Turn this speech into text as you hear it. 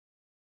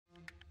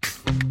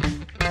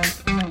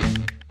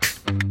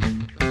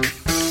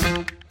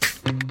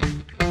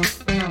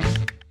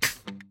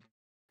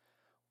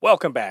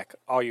Welcome back,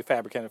 all you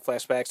fabricated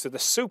flashbacks, to the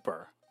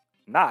super,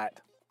 not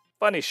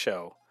funny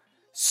show,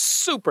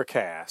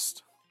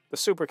 Supercast. The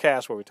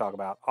Supercast, where we talk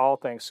about all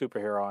things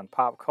superhero and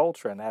pop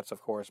culture, and that's, of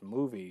course,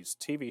 movies,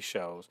 TV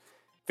shows,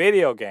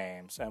 video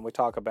games, and we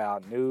talk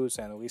about news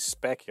and we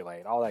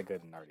speculate, all that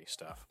good and nerdy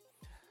stuff.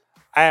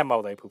 I am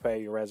Ole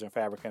Poupée, your resident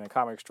fabricant and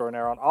comic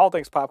extraordinaire on all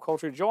things pop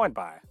culture, joined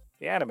by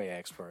the anime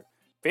expert,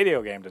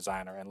 video game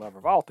designer, and lover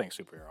of all things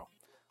superhero,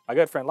 my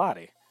good friend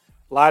Lottie.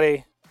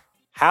 Lottie,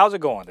 how's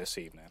it going this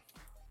evening?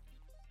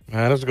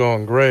 Man, it's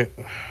going great.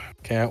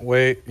 Can't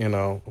wait.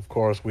 Of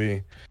course,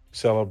 we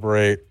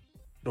celebrate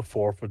the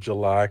 4th of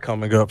July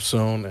coming up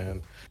soon.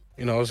 And,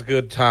 it's a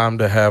good time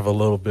to have a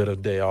little bit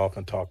of day off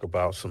and talk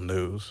about some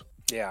news.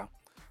 Yeah.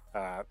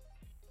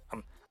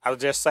 I'll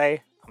just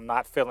say I'm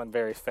not feeling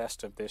very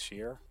festive this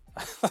year.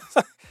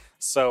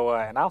 So,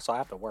 and also I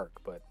have to work,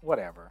 but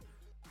whatever.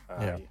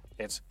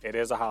 It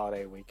is a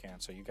holiday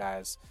weekend, so you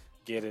guys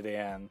get it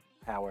in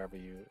however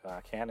you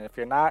can. And if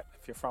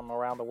you're from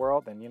around the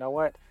world, then you know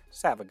what?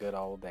 Just have a good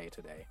old day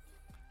today.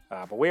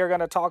 But we are going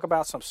to talk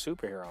about some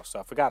superhero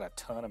stuff. We got a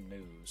ton of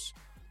news.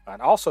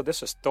 And also,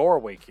 this is Thor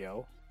week,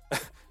 yo.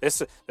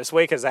 This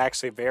week is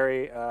actually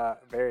very,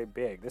 very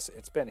big.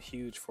 It's been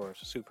huge for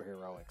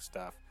superheroic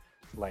stuff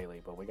lately.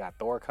 But we got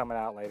Thor coming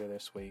out later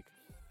this week.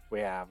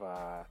 We have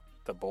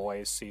The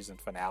Boys season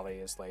finale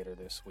is later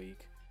this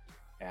week.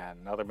 And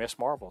another Miss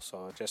Marvel.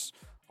 So just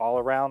all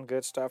around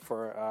good stuff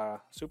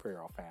for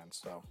superhero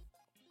fans. So,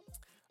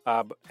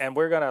 and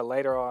we're gonna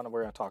later on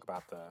talk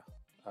about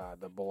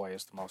the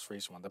Boys, the most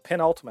recent one, the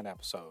penultimate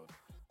episode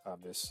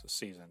of this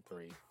season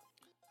 3.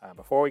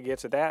 Before we get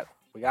to that,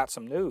 we got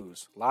some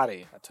news.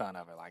 Lottie, a ton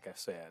of it, like I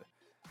said.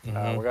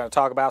 We're gonna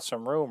talk about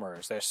some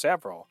rumors. There's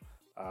several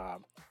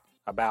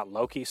about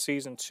Loki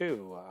season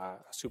 2, a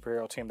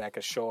superhero team that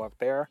could show up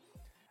there.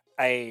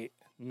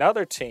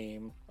 Another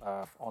team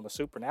on the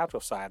supernatural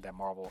side that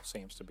Marvel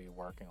seems to be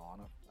working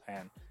on.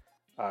 And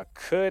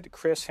could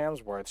Chris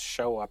Hemsworth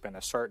show up in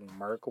a certain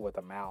Merc with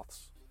a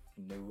Mouth's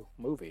new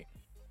movie?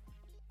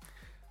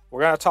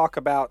 We're going to talk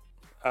about,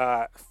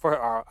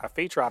 for a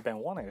feature I've been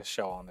wanting to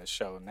show on this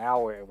show. Now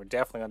we're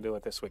definitely going to do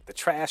it this week. The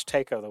trash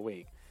take of the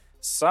week.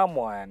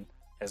 Someone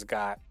has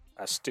got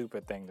a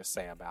stupid thing to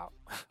say about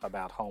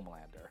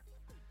Homelander.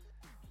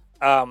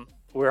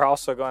 We're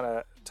also going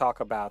to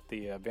talk about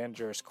the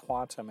Avengers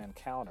Quantum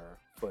Encounter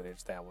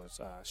footage that was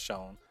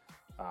shown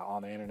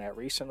on the internet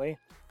recently.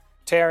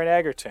 Taron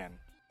Egerton,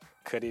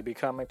 could he be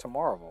coming to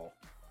Marvel?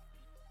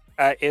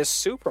 Is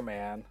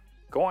Superman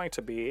going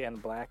to be in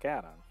Black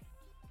Adam?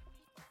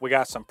 We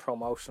got some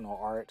promotional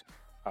art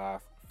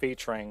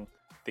featuring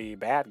the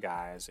bad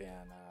guys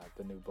in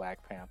the new Black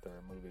Panther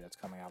movie that's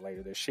coming out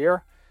later this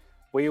year.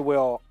 We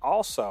will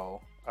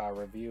also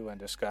review and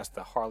discuss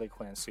the Harley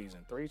Quinn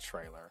Season 3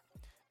 trailer.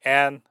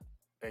 And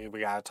we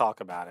got to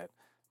talk about it.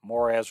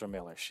 More Ezra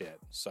Miller shit.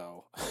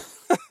 So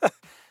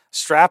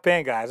strap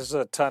in, guys. This is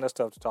a ton of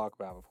stuff to talk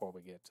about before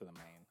we get to the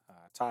main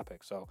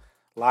topic. So,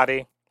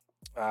 Lottie,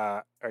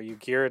 are you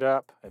geared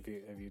up? Have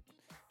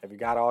you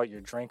got all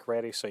your drink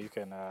ready so you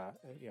can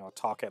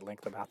talk at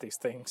length about these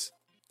things?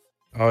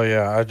 Oh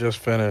yeah, I just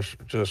finished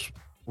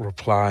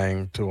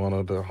replying to one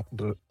of the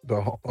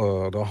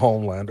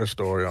Homelander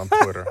story on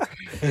Twitter.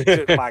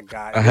 My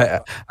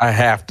God, I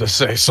have to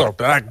say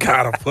something. I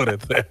gotta put it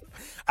there.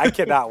 I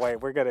cannot wait.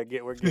 We're getting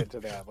to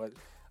that. But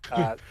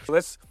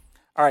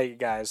all right, you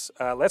guys.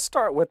 Let's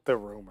start with the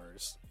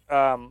rumors.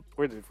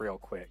 We're just real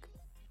quick.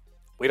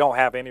 We don't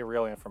have any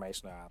real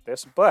information about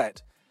this,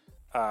 but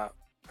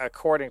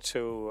according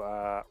to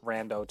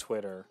Rando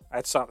Twitter,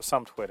 at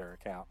some Twitter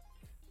account,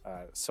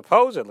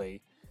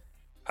 supposedly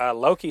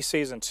Loki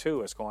season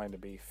 2 is going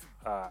to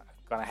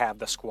have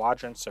the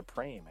Squadron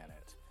Supreme in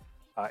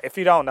it. If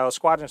you don't know,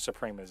 Squadron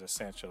Supreme is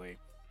essentially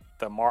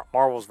the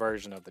Marvel's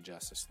version of the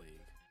Justice League.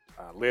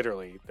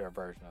 Literally their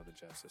version of the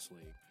Justice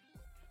League.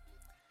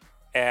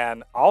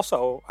 And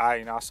also,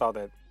 I saw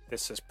that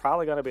this is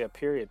probably going to be a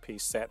period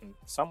piece set in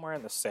somewhere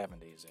in the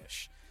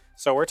 70s-ish.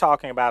 So we're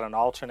talking about an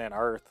alternate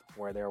Earth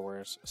where there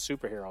was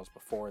superheroes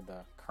before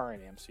the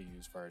current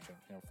MCU's version,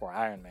 for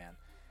Iron Man,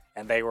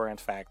 and they were in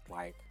fact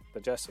like the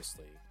Justice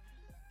League.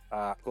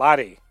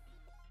 Lottie,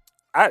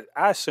 I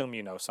assume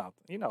you know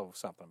something. You know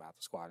something about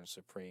the Squadron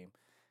Supreme.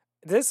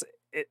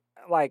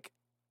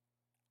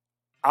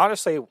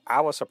 Honestly,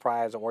 I was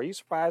surprised. Were you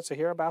surprised to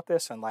hear about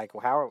this? And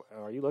how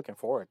are you looking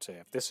forward to,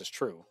 if this is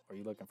true? Are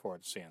you looking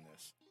forward to seeing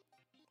this?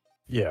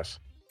 Yes.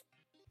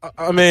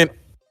 I mean,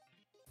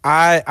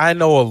 I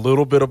know a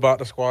little bit about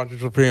the Squadron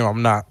Supreme.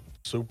 I'm not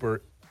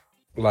super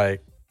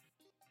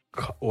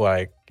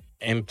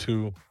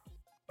into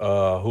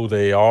who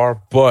they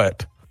are,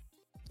 but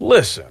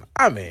listen,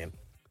 I mean,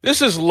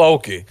 this is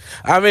Loki.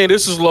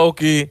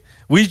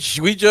 We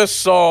just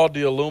saw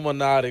the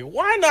Illuminati.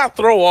 Why not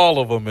throw all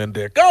of them in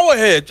there? Go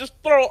ahead. Just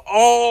throw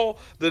all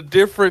the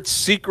different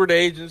secret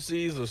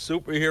agencies or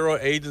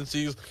superhero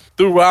agencies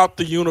throughout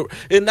the universe.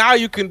 And now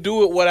you can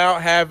do it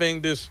without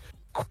having this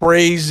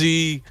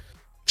crazy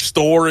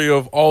story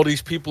of all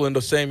these people in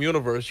the same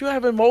universe. You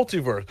have a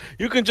multiverse.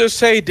 You can just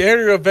say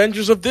they're the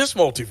Avengers of this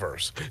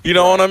multiverse. You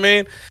know what I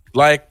mean?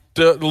 Like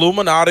the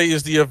Illuminati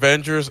is the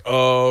Avengers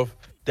of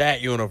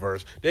that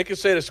universe. They can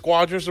say the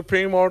Squadron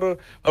Supreme are the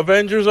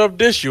Avengers of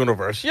this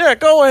universe. Yeah,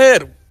 go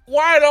ahead.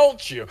 Why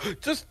don't you?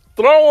 Just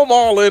throw them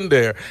all in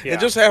there and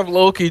just have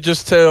Loki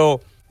just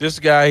tell this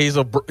guy he's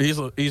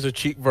a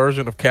cheap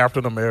version of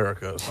Captain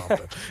America or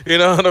something. You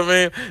know what I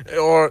mean?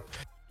 Or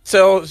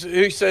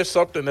he says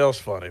something else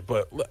funny.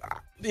 But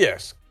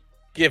yes,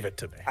 give it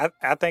to me.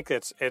 I think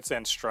it's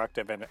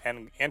instructive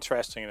and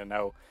interesting to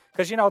know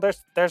because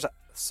there's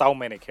so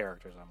many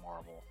characters in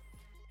Marvel,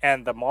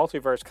 and the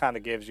multiverse kind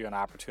of gives you an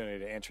opportunity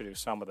to introduce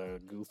some of the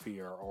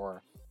goofier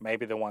or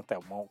maybe the ones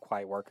that won't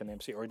quite work in the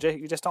MCU, or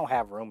you just don't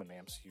have room in the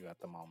MCU at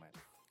the moment.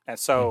 And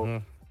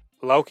so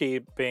Loki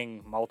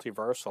being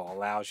multiversal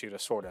allows you to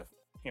sort of,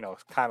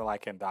 kind of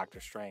like in Doctor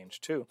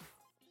Strange too,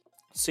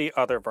 see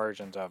other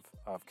versions of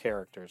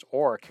characters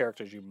or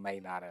characters you may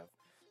not have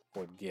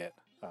would get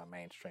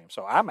mainstream.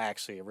 So I'm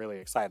actually really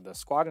excited. The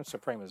Squadron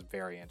Supreme is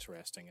very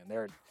interesting, and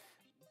they're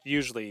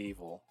usually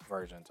evil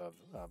versions of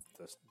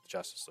the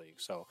Justice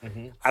League. So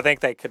I think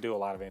they could do a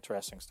lot of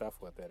interesting stuff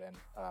with it. And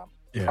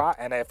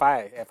and if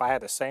I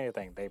had to say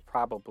anything, they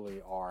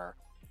probably are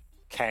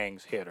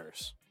Kang's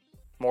hitters.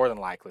 More than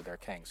likely, they're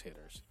Kang's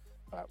hitters.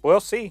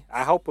 We'll see.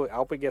 I hope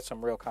we get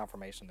some real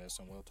confirmation of this,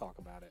 and we'll talk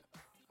about it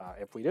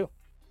if we do.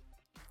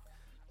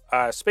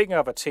 Speaking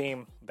of a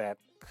team that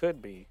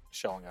could be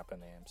showing up in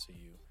the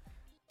MCU,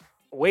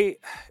 we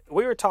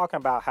were talking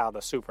about how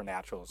the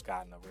Supernatural has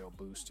gotten a real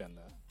boost in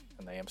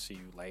the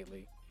MCU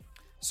lately.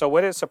 So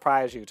would it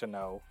surprise you to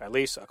know, at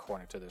least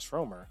according to this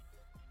rumor,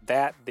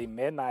 that the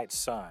Midnight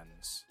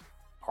Suns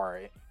are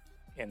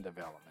in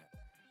development?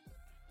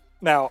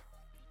 Now,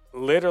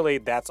 literally,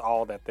 that's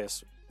all that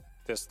this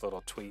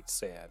little tweet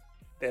said,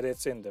 that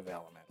it's in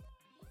development.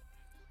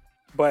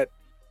 But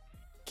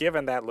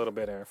given that little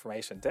bit of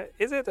information,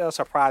 is it a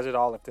surprise at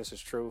all if this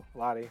is true,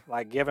 Lottie?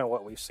 Like, given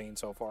what we've seen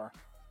so far?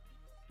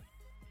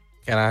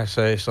 Can I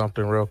say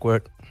something real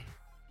quick?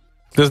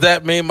 Does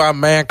that mean my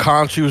man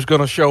Khonshu is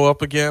going to show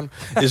up again?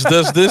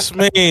 Does this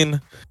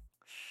mean...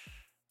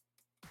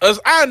 As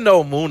I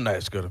know Moon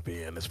Knight's going to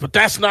be in this, but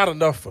that's not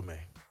enough for me.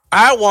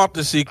 I want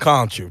to see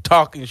Khonshu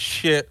talking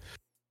shit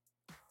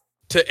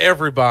to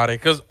everybody,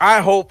 because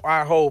I hope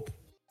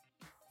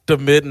the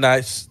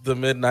Midnight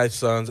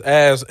Suns,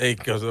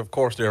 because of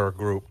course they're a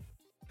group,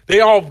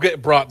 they all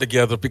get brought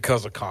together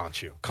because of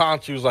Khonshu.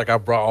 Khonshu's like, I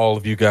brought all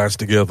of you guys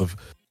together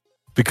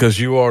because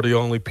you are the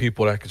only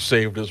people that can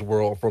save this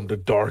world from the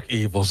dark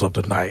evils of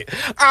the night.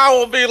 I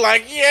will be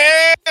like,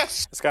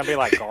 yes! It's going to be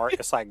like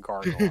it's like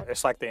Gargoyle.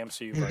 It's like the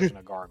MCU version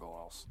of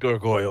Gargoyles.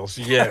 Gargoyles,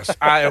 yes.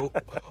 I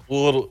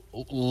would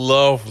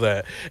love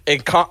that.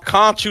 And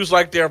Khonshu's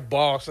like their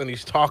boss, and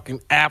he's talking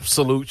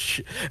absolute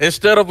shit.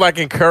 Instead of like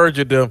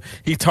encouraging them,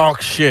 he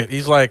talks shit.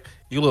 He's like,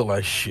 you look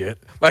like shit.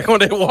 Like when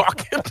they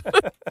walk in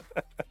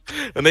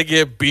and they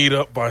get beat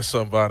up by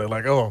somebody.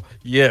 Like, oh,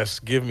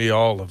 yes, give me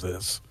all of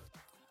this.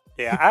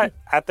 Yeah,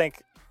 I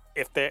think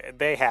if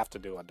they have to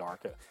do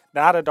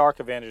not a Dark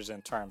Avengers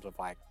in terms of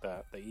like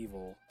the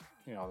evil,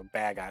 the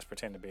bad guys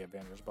pretend to be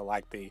Avengers, but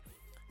like the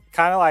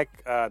kind of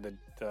like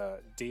the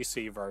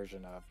DC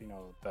version of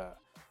the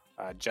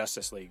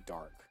Justice League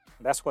Dark.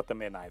 That's what the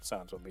Midnight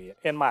Suns will be,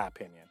 in my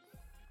opinion.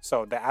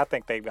 So I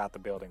think they've got the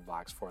building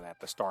blocks for that.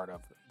 The start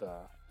of the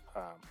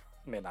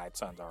Midnight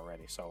Suns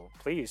already. So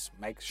please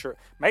make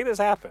this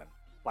happen.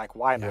 Like,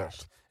 why not?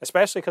 Yes.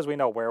 Especially because we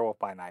know Werewolf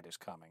by Night is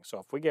coming. So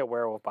if we get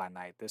Werewolf by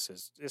Night, this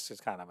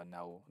is kind of a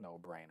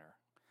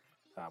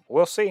no-brainer.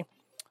 We'll see.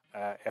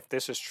 If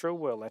this is true,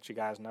 we'll let you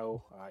guys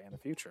know in the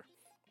future.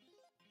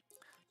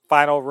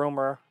 Final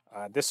rumor.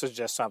 This is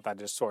just something I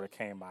just sort of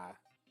came by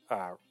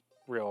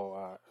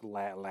real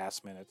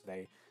last minute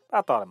today.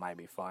 I thought it might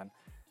be fun.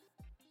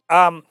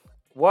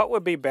 What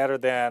would be better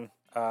than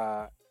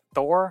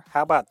Thor?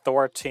 How about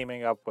Thor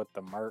teaming up with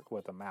the Merc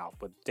with the Mouth,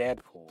 with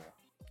Deadpool?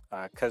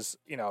 Because,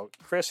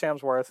 Chris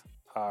Hemsworth,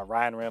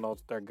 Ryan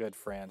Reynolds, they're good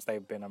friends.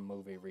 They've been in a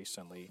movie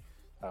recently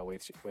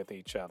with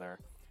each other.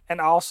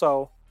 And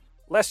also,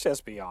 let's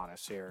just be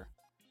honest here.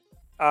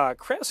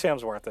 Chris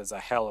Hemsworth is a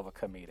hell of a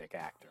comedic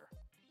actor.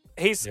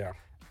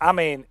 I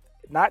mean,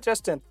 not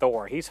just in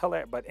Thor, he's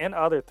hilarious, but in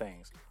other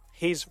things,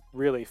 he's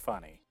really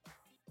funny.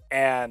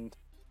 And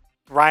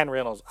Ryan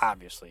Reynolds,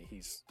 obviously,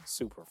 he's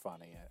super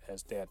funny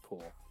as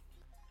Deadpool.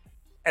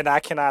 And I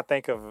cannot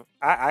think of,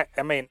 I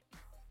mean,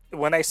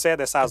 when they said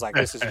this, I was like,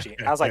 this is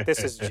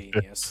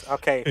genius.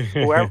 Okay,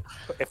 whoever,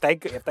 if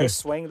they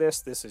swing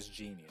this is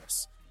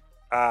genius.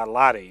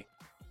 Lottie,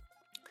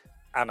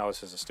 I know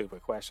this is a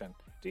stupid question.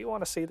 Do you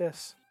want to see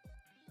this?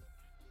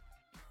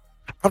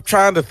 I'm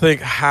trying to think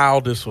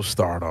how this will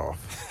start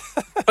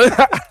off.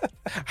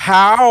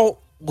 How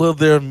will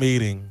their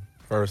meeting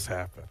first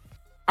happen?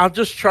 I'm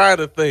just trying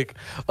to think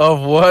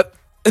of what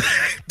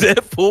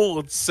Deadpool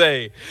would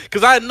say,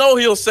 because I know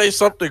he'll say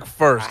something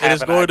first, and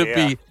it's going to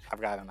be.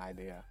 I've got an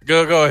idea.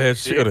 Go ahead,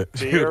 shoot it.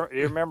 Do you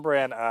remember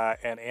in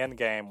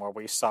Endgame where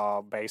we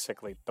saw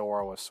basically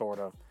Thor was sort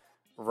of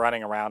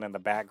running around in the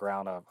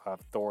background of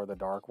Thor: The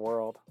Dark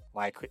World?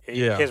 Like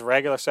his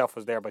regular self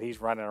was there, but he's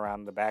running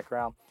around in the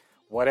background.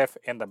 What if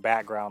in the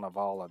background of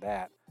all of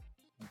that,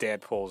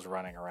 Deadpool's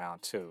running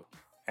around too?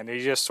 And you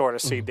just sort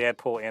of see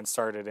Deadpool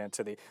inserted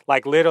into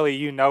like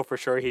literally, for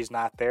sure he's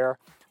not there,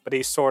 but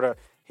he's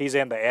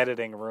in the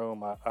editing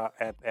room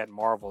at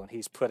Marvel, and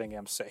he's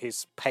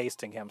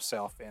pasting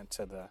himself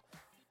into the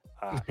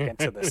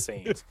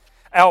scenes.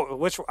 Oh,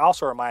 which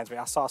also reminds me,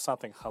 I saw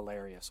something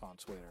hilarious on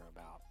Twitter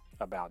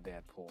about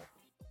Deadpool,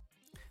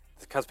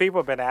 because people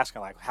have been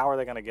asking like, how are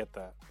they going to get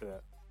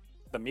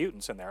the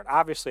mutants in there? And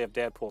obviously, if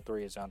Deadpool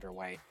 3 is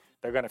underway,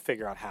 they're going to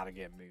figure out how to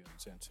get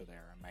mutants into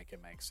there and make it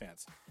make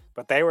sense.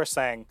 But they were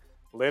saying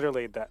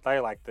literally that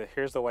they're like,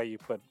 here's the way you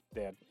put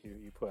the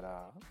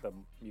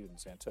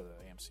mutants into the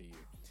MCU.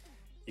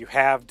 You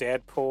have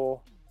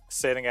Deadpool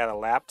sitting at a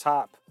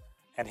laptop,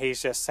 and he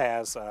just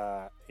has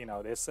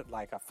this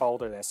like a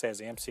folder that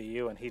says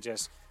MCU, and he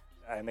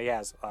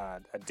has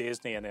a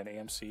Disney and then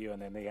MCU,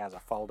 and then he has a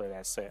folder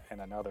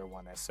and another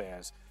one that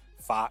says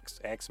Fox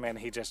X-Men.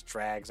 He just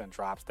drags and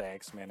drops the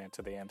X-Men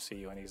into the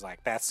MCU, and he's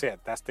like, that's it.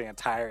 That's the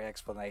entire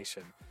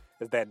explanation,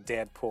 is that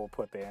Deadpool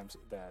put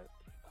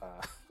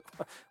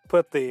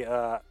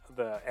the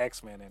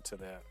X-Men into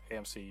the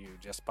MCU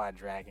just by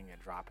dragging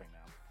and dropping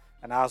them.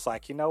 And I was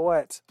like, you know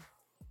what?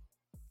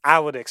 I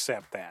would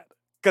accept that.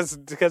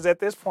 Because at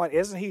this point,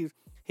 isn't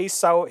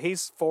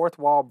he's fourth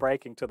wall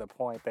breaking to the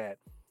point that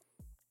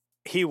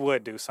he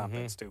would do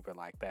something stupid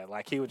like that.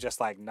 Like he would just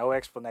like, no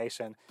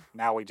explanation.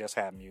 Now we just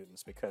have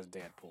mutants because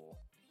Deadpool.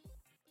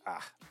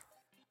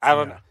 I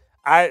don't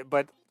know.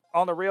 But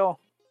on the real,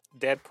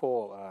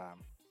 Deadpool,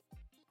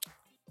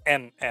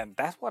 and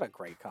that's what a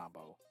great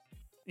combo.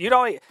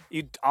 You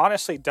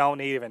honestly don't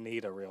even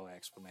need a real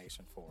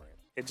explanation for it.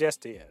 It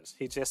just is.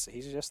 He's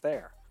just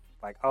there.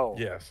 Like, oh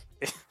yes.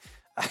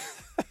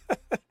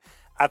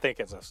 I think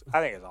it's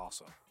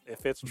awesome.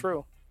 If it's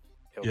true,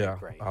 it'll be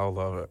great. I'll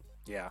love it.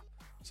 Yeah.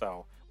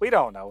 So we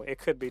don't know. It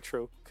could be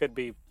true. Could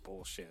be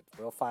bullshit.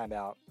 We'll find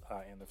out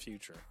in the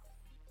future.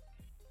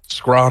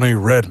 Scrawny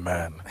red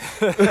man.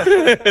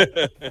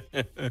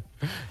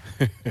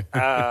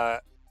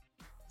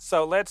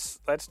 So let's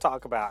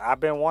talk about. I've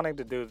been wanting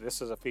to do.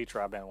 This is a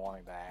feature I've been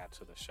wanting to add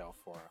to the show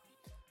for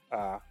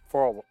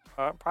probably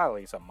at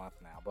least a month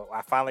now. But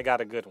I finally got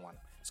a good one.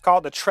 It's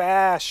called the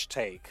trash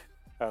take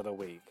of the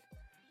week.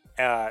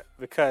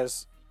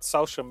 Because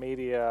social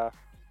media,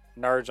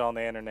 nerds on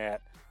the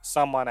internet,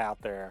 someone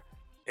out there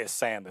is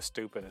saying the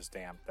stupidest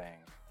damn thing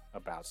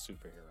about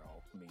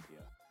superhero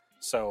media.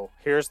 So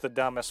here's the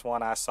dumbest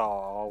one I saw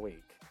all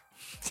week.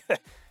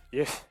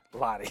 Yeah,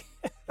 Lottie.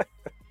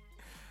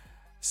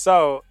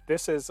 So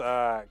this is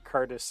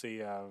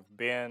courtesy of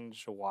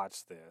Binge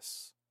Watch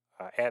This,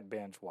 at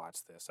Binge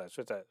Watch This,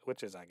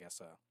 which is I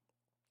guess a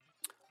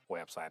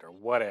website or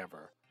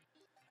whatever.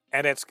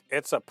 And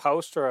it's a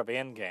poster of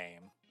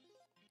Endgame.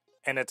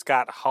 And it's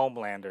got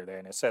Homelander there,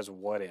 and it says,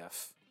 what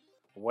if?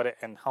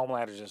 And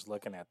Homelander's just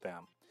looking at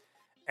them.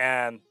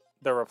 And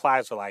the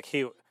replies are like,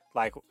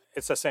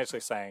 it's essentially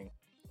saying,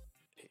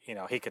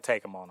 he could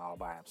take them on all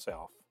by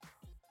himself.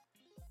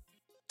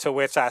 To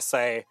which I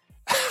say,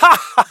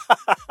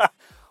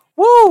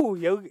 woo,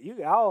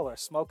 you all are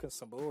smoking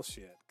some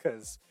bullshit.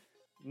 Because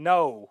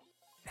no,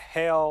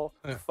 hell,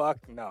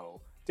 fuck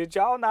no. Did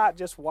y'all not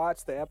just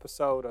watch the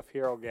episode of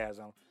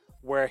Herogasm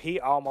where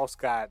he almost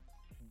got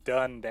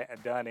done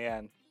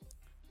in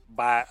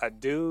by a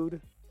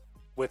dude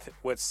with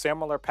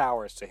similar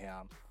powers to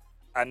him,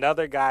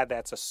 another guy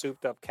that's a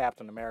souped up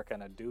Captain America,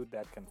 and a dude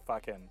that can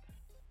fucking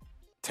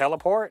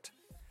teleport,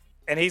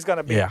 and he's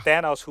gonna beat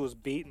Thanos, who's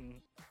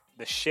beating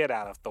the shit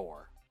out of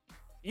Thor.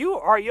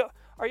 What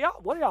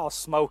are y'all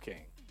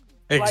smoking?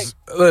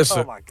 Listen,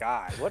 oh my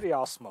god, what are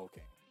y'all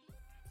smoking?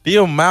 The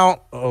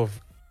amount of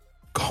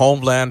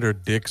Homelander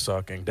dick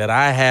sucking that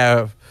I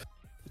have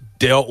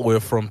dealt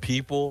with from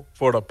people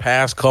for the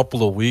past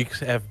couple of weeks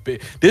have been.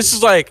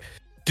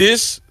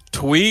 This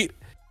tweet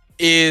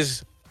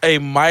is a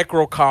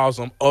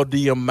microcosm of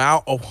the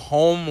amount of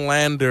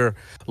Homelander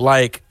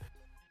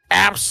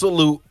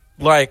absolute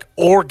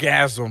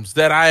orgasms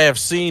that I have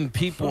seen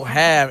people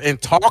have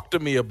and talk to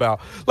me about.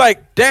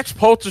 That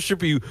poster should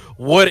be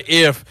what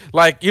if,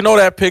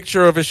 that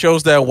picture of it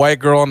shows that white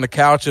girl on the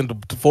couch and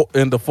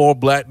the four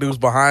black dudes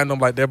behind them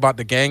like they're about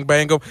to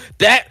gangbang them.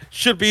 That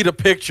should be the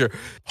picture.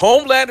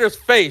 Homelander's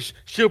face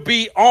should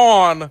be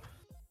on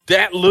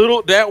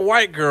that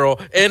white girl,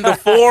 and the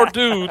four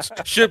dudes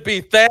should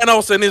be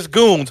Thanos and his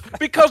goons,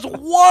 because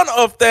one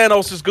of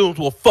Thanos' goons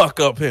will fuck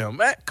up him.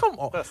 Man, come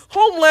on.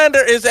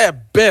 Homelander is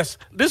at best.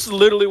 This is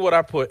literally what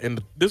I put in.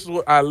 This is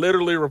what I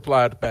literally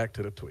replied back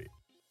to the tweet.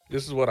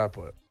 This is what I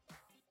put.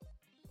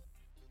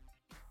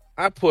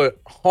 I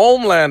put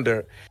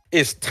Homelander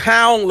is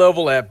town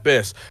level at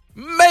best,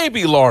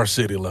 maybe large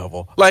city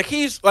level.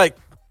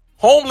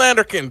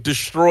 Homelander can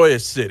destroy a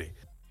city.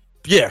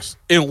 Yes,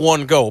 in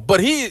one go.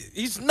 But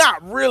he's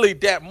not really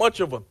that much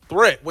of a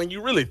threat when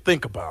you really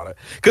think about it.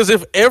 Because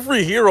if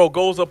every hero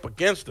goes up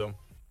against him,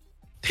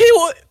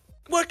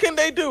 what can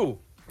they do?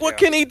 What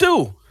can he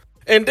do?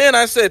 And then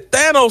I said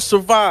Thanos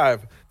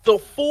survived the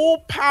full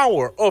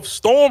power of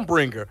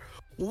Stormbringer,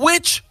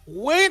 which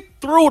went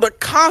through the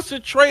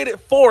concentrated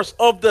force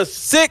of the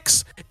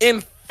 6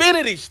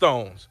 Infinity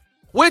Stones,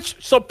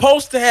 which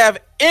supposed to have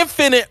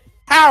infinite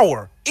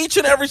power, each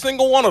and every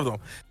single one of them.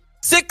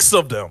 6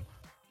 of them.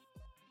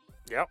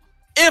 Yep.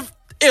 If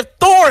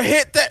Thor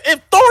hit that,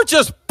 if Thor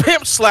just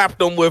pimp slapped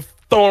them with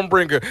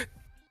Stormbringer,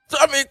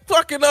 I mean,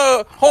 fucking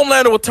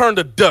Homelander will turn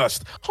to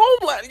dust.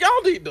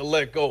 Y'all need to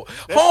let go.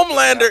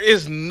 Homelander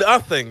is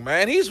nothing,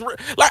 man. He's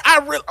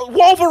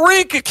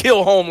Wolverine could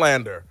kill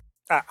Homelander.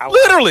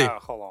 Literally.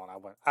 Hold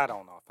on, I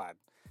don't know if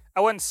I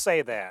wouldn't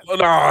say that.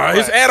 Nah,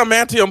 his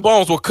adamantium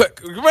bones will cut.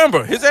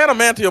 Remember, his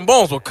adamantium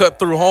bones will cut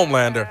through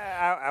Homelander.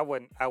 I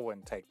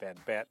wouldn't take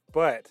that bet,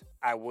 but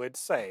I would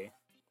say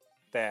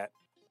that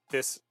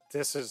this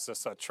is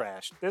just a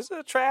trash. This is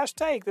a trash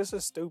take. This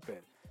is stupid.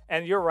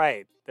 And you're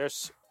right.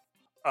 There's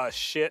a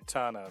shit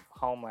ton of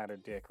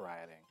Homelander dick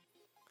riding.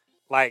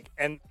 Like,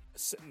 and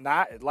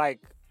not like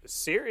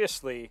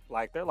seriously,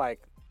 like they're like,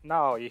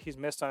 no, he's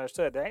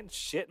misunderstood. There ain't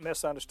shit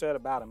misunderstood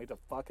about him. He's a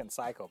fucking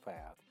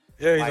psychopath.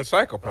 Yeah, he's a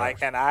psychopath.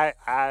 Like, and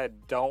I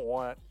don't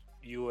want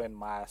you in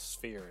my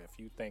sphere if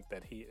you think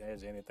that he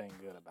has anything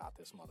good about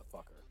this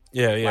motherfucker.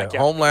 Yeah. Like,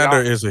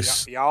 Homelander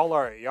is y'all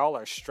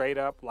are straight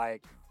up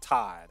like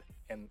Todd,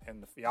 and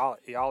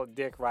y'all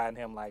dick riding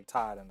him like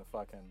Todd and the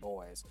fucking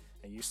boys,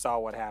 and you saw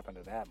what happened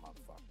to that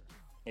motherfucker.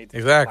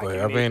 Exactly.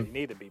 You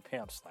need to be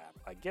pimp slapped.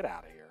 Like, get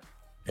out of here.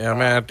 Yeah,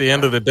 man, at the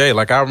end of the day,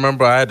 like, I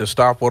remember I had to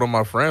stop one of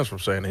my friends from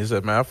saying, he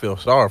said, man, I feel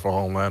sorry for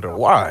Homelander.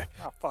 Why?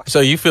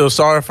 So you feel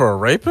sorry for a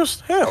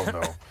rapist? Hell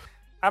no.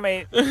 I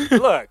mean,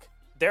 look,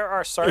 there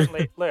are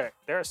certainly,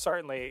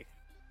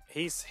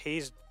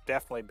 he's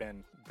definitely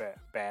been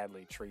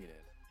badly treated.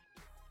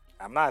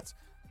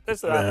 This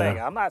is the thing.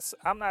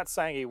 I'm not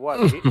saying he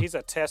wasn't. He's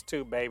a test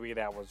tube baby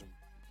that was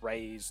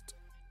raised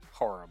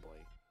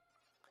horribly.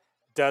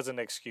 Doesn't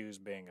excuse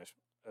being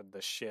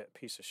the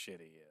piece of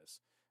shit he is.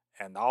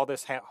 And all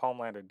this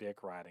Homelander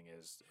dick riding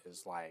is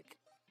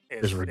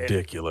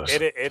ridiculous.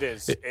 It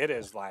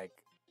is like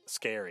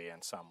scary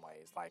in some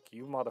ways. Like,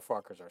 you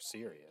motherfuckers are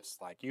serious.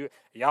 Like,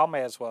 y'all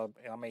may as well.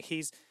 I mean,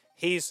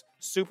 he's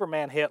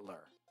Superman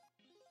Hitler.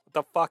 What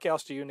the fuck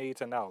else do you need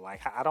to know?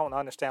 Like, I don't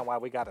understand why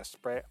we got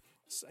to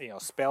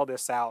spell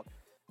this out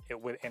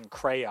in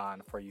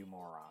crayon for you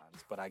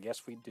morons. But I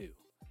guess we do.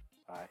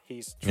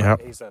 He's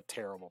a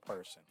terrible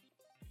person.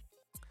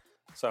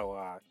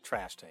 So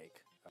trash take.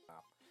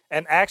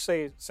 And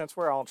actually, since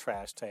we're on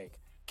trash take,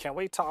 can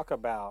we talk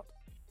about,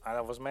 I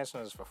was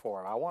mentioning this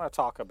before, I want to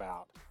talk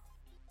about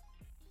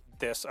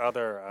this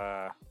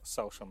other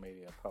social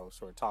media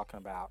post we're talking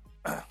about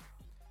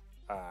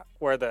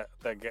where the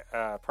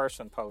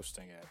person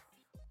posting it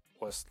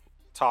was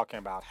talking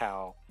about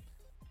how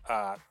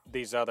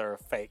these other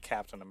fake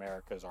Captain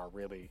Americas are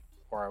really,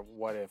 or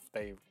what if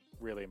they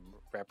really,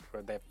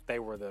 they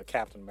were the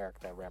Captain America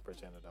that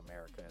represented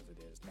America as it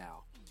is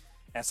now.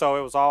 And so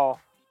it was all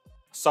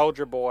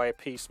Soldier Boy,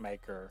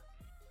 Peacemaker,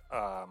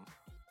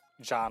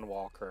 John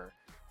Walker,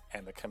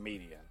 and the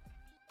Comedian.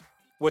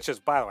 Which is,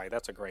 by the way,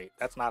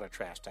 that's not a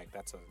trash take.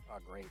 That's a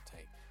great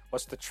take.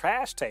 What's the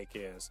trash take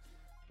is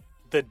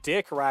the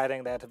dick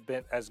riding that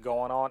has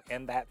going on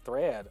in that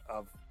thread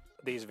of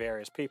these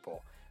various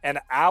people. And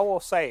I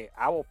will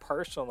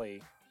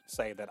personally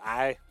say that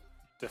I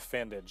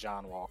defended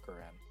John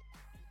Walker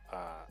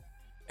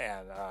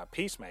and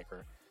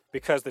Peacemaker,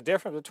 because the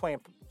difference between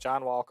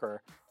John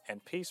Walker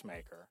and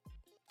Peacemaker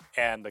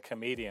and the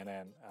Comedian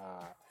and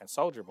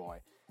Soldier Boy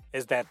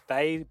is that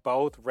they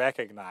both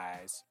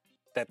recognize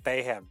that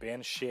they have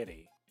been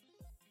shitty,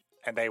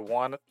 and they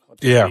want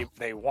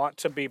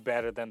to be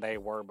better than they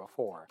were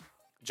before.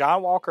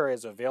 John Walker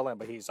is a villain,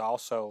 but he's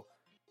also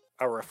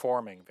a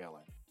reforming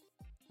villain,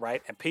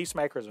 right? And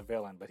Peacemaker is a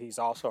villain, but he's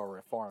also a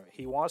reformer.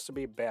 He wants to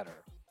be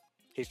better.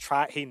 He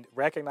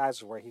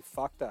recognizes where he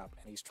fucked up,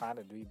 and he's trying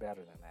to be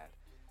better than that.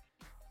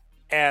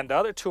 And the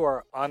other two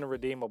are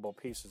unredeemable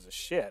pieces of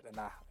shit, and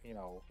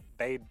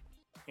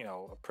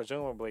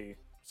presumably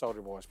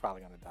Soldier Boy is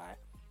probably going to die,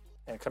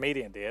 and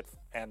Comedian did,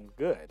 and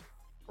good,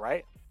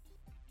 right?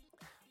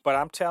 But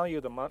I'm telling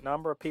you, the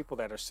number of people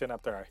that are sitting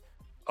up there,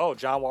 oh,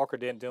 John Walker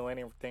didn't do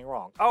anything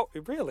wrong. Oh,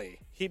 really?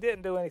 He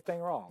didn't do anything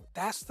wrong.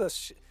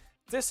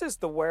 This is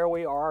where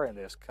we are in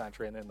this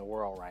country and in the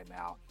world right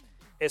now.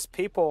 Is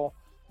people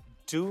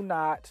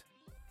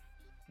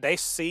they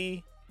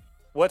see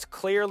what's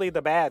clearly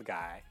the bad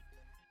guy,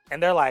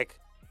 and they're like,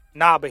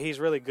 nah, but he's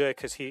really good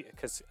because he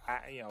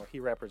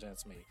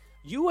represents me.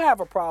 You have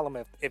a problem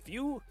if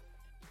you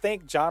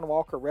think John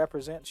Walker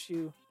represents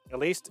you, at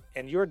least,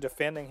 and you're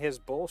defending his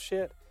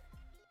bullshit.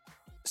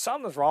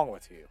 Something's wrong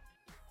with you,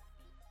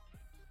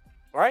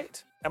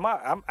 right?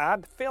 I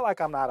feel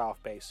like I'm not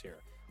off base here.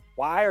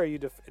 Why are you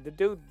the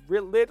dude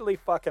literally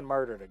fucking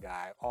murdered a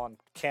guy on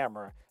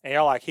camera, and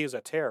you're like, he's a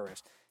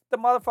terrorist? The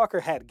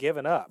motherfucker had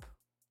given up.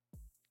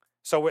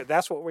 So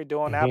that's what we're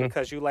doing now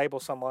because you label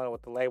someone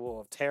with the label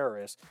of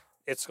terrorist.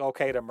 It's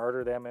okay to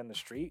murder them in the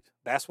street.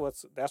 That's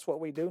what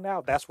we do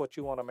now. That's what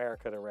you want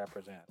America to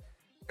represent.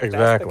 If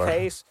that's the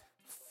case,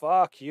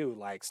 fuck you.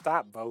 Like,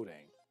 stop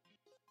voting.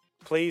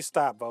 Please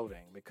stop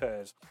voting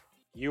because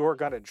you are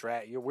going to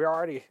drag. We're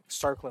already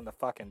circling the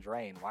fucking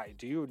drain. Why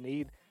do you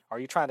need? Are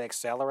you trying to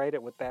accelerate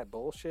it with that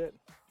bullshit?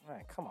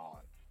 Man, come on.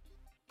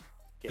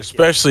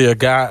 Especially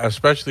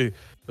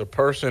the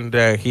person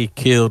that he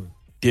killed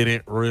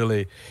didn't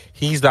really.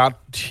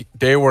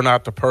 They were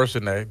not the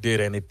person that did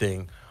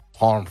anything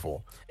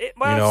harmful.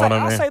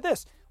 I'll say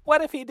this: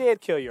 what if he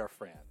did kill your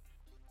friend?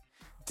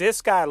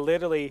 This guy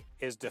literally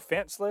is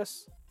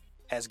defenseless,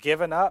 has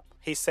given up.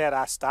 He said,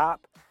 "I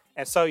stop,"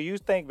 and so you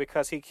think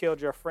because he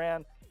killed your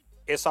friend,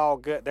 it's all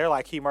good. They're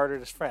like he murdered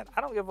his friend. I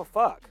don't give a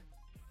fuck.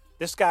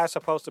 This guy's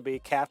supposed to be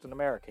Captain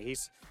America.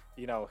 He's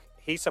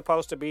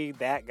supposed to be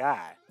that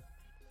guy.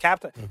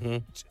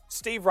 Captain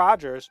Steve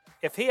Rogers,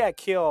 if he had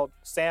killed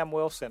Sam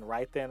Wilson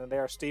right then and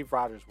there, Steve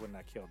Rogers wouldn't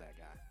have killed that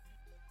guy.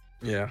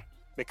 Yeah.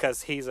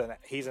 Because he's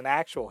an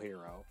actual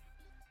hero.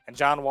 And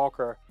John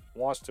Walker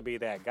wants to be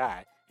that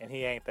guy, and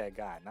he ain't that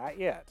guy. Not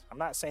yet. I'm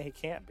not saying he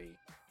can't be,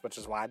 which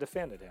is why I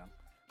defended him.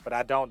 But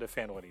I don't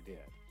defend what he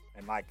did.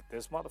 And like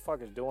this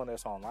motherfucker's doing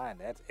this online,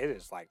 it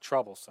is like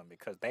troublesome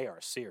because they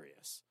are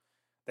serious.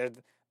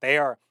 They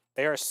are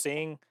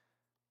seeing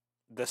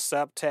the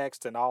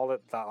subtext and all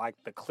that, like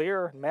the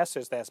clear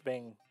message that's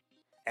being,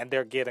 and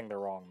they're getting the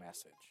wrong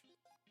message.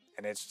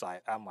 And it's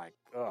like, I'm like,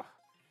 ugh,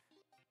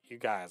 you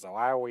guys,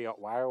 why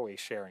are we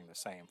sharing the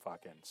same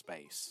fucking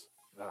space?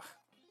 Ugh,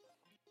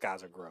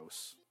 guys are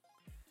gross.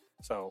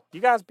 So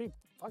you guys be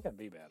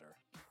better.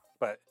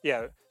 But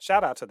yeah,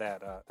 shout out to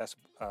that. That's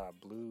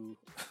Blue.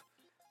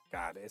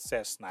 God, it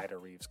says Snyder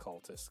Reeves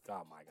cultist.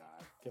 Oh my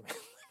God,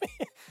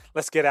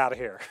 let's get out of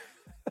here.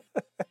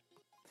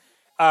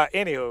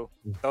 Anywho,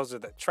 those are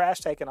the trash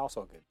take and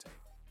also a good take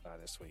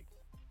this week.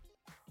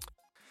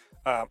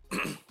 So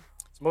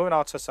moving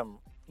on to some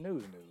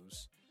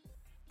news.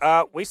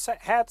 We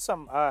had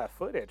some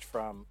footage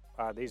from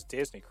these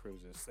Disney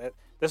cruises.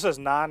 This is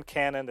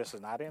non-canon. This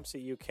is not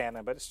MCU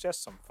canon, but it's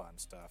just some fun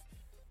stuff.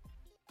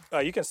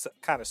 You can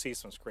kind of see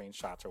some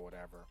screenshots or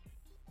whatever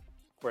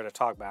where to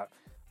talk about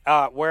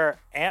where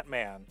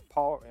Ant-Man,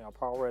 Paul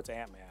Rudd's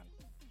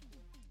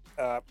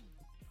Ant-Man,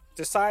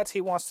 decides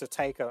he wants to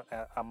take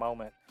a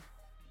moment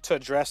to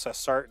address a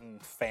certain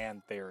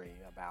fan theory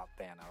about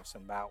Thanos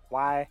and about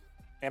why,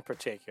 in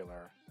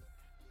particular,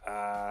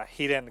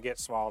 he didn't get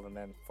small and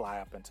then fly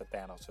up into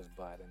Thanos'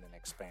 butt and then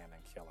expand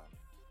and kill him.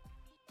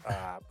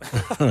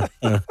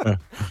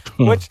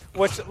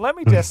 Which let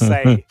me just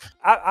say,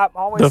 I'm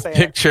always saying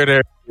the picture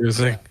they're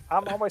using.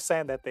 I'm always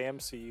saying that the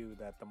MCU,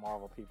 that the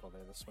Marvel people,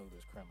 they're the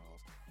smoothest criminals.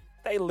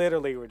 They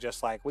literally were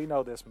just like, we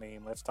know this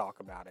meme, let's talk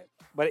about it.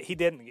 But he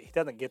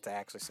doesn't get to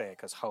actually say it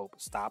because Hope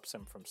stops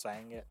him from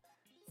saying it,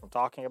 from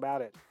talking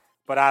about it.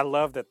 But I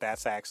love that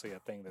that's actually a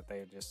thing that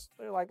they're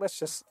like,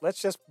 let's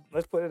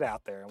put it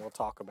out there and we'll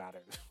talk about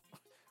it,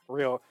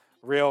 real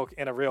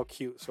in a real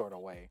cute sort of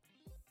way.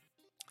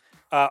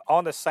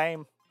 On the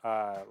same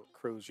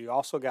cruise, you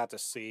also got to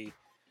see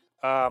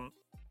Captain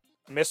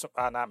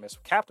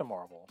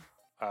Marvel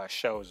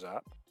shows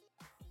up.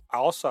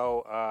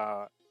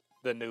 Also,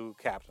 the new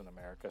Captain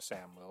America,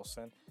 Sam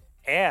Wilson,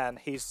 and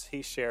he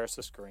shares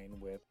the screen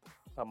with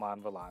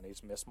Iman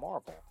Vellani's Miss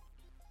Marvel.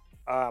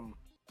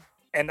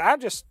 And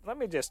let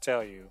me just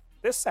tell you,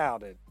 this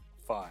sounded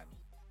fun.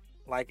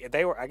 Like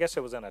I guess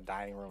it was in a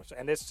dining room,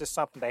 and it's just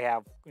something they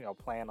have,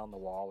 planned on the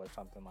wall or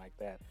something like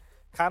that.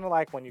 Kind of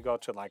like when you go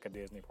to like a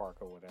Disney park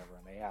or whatever,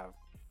 and they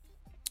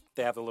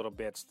have the little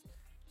bits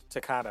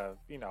to kind of,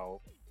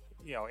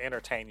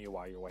 entertain you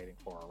while you're waiting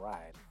for a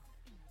ride.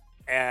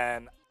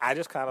 And I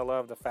just kind of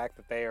love the fact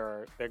that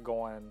they're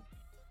going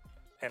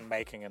and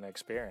making an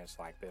experience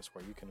like this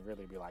where you can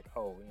really be like,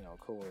 oh,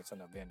 cool, it's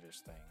an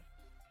Avengers thing.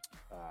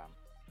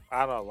 I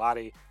don't know,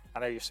 Lottie.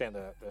 I know you're seeing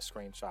the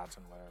screenshots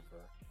and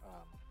whatever.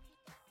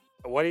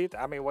 What do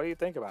you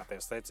think about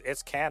this?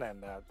 It's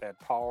canon that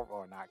Paul,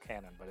 or not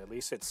canon, but at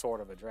least it's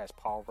sort of addressed.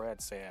 Paul Rudd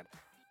said,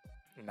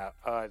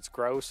 it's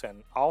gross,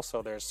 and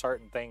also there's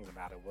certain things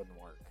about it wouldn't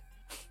work.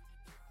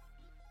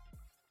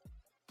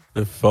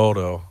 The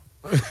photo.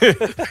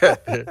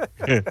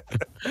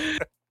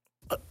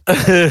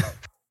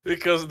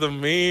 Because the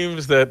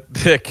memes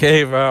that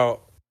came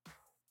out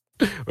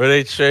where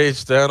they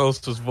changed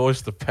Thanos'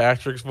 voice to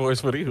Patrick's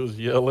voice when he was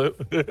yelling,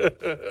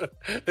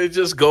 they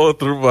just going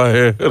through my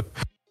head.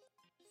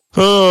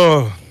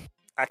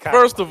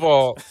 First of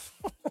all,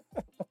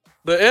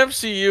 the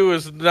MCU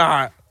is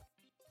not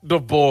the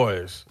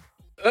boys.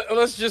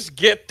 Let's just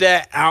get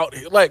that out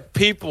here. Like,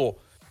 people,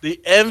 the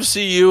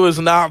MCU is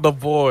not the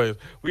boys.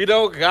 We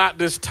don't got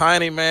this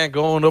tiny man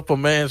going up a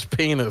man's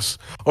penis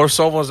or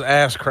someone's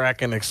ass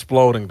crack and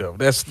exploding them.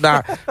 That's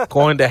not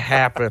going to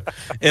happen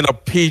in a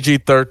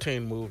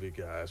PG-13 movie,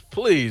 guys.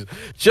 Please,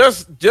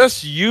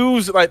 just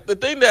use, like, the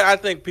thing that I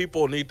think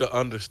people need to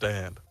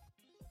understand,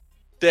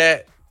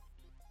 that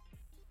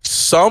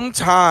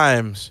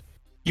sometimes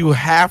you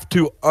have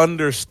to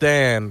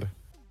understand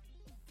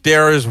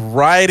there is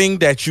writing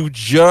that you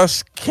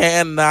just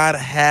cannot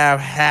have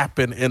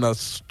happen in a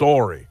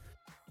story.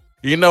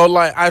 You know,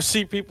 like I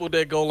see people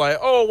that go like,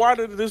 oh, why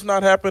did this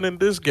not happen in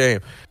this game?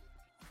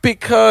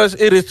 Because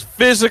it is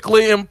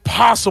physically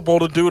impossible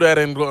to do that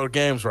in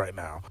games right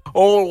now.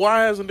 Oh,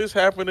 why hasn't this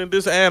happened in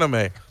this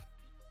anime?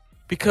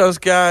 Because,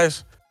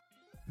 guys,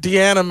 the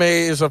anime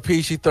is a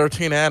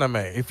PG-13 anime.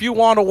 If you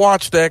want to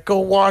watch that, go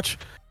watch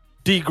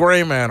D.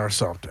 Gray Man or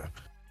something.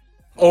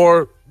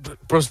 Or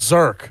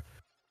Berserk.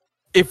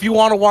 If you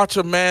want to watch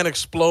a man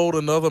explode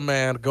another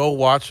man, go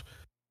watch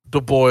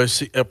The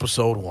Boys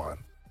episode 1.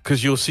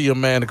 Because you'll see a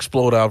man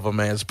explode out of a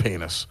man's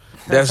penis.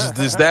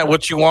 Is that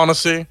what you want to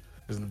see?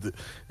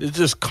 It's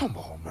just, come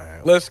on,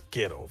 man. Let's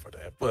get over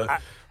that. But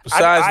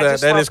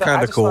besides that is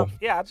kind of cool.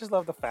 I just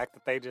love the fact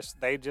that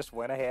they just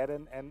went ahead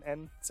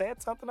and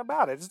said something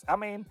about it.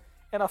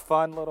 In a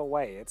fun little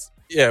way.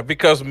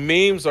 Because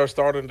memes are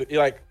starting to,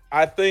 like,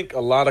 I think a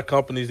lot of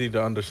companies need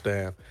to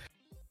understand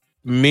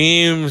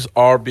memes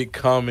are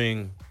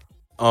becoming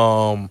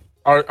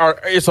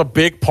it's a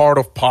big part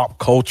of pop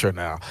culture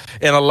now.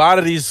 And a lot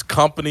of these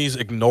companies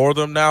ignore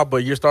them now,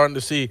 but you're starting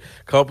to see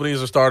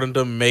companies are starting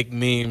to make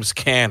memes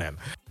canon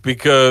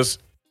because,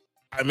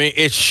 I mean,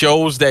 it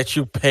shows that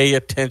you pay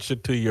attention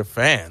to your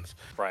fans.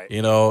 Right.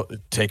 You know,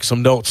 take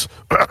some notes.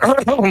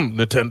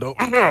 Nintendo.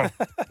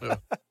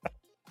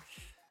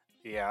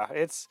 Yeah,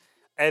 it's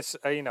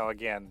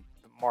again,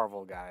 the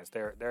Marvel guys,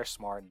 they're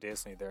smart.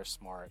 Disney, they're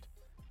smart.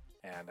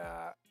 And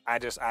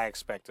I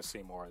expect to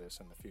see more of this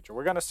in the future.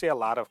 We're going to see a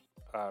lot of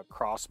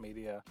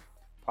cross-media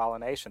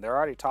pollination. They're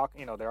already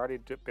talking, they're already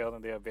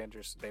building the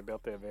Avengers. They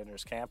built the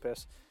Avengers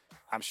campus.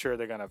 I'm sure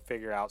they're going to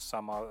figure out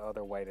some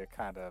other way to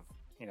kind of,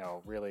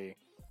 really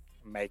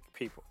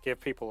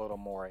give people a little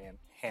more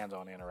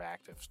hands-on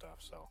interactive stuff.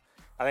 So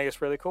I think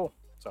it's really cool.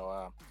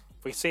 So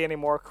if we see any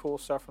more cool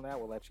stuff from that,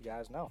 we'll let you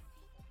guys know.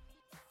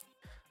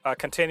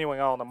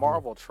 Continuing on the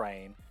Marvel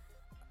train,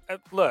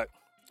 look.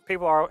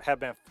 People have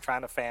been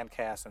trying to fan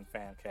cast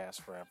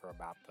forever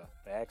about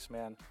the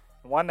X-Men.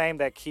 One name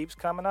that keeps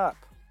coming up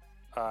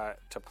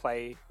to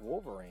play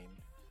Wolverine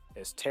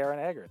is Taron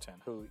Egerton,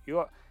 who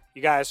you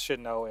guys should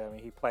know. I mean,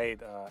 he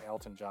played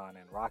Elton John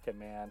in Rocket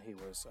Man. He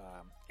was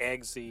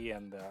Eggsy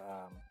in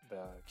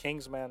the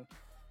Kingsman.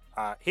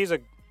 He's a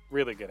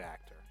really good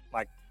actor.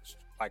 Like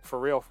for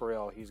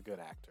real, he's a good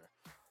actor.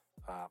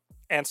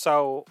 And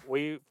so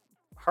we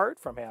heard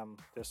from him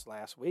this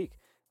last week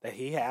that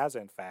he has,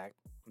 in fact,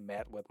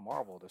 met with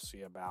Marvel to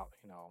see about,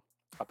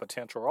 a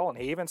potential role. And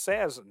he even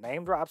says,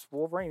 name drops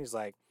Wolverine. He's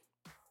like,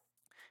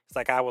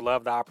 I would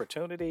love the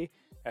opportunity,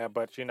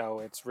 but,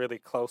 it's really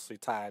closely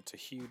tied to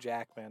Hugh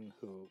Jackman,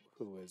 who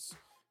is,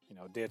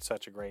 did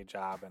such a great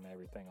job and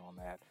everything on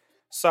that.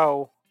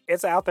 So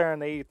it's out there in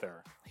the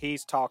ether.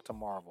 He's talked to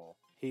Marvel.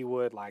 He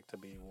would like to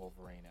be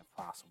Wolverine if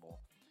possible.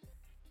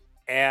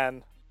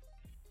 And,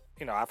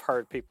 I've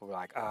heard people be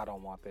like, oh, I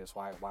don't want this.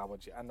 Why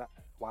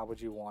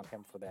would you want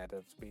him for that?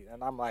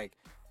 And I'm like,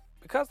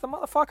 because the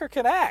motherfucker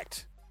can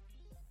act.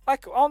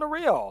 Like, on the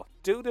real.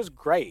 Dude is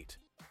great.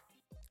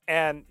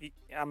 And,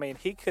 I mean,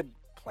 he could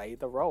play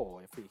the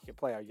role if he could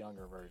play a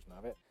younger version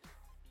of it.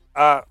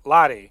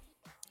 Lottie,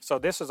 so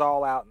this is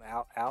all out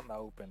in the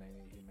open, and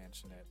you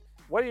mentioned it.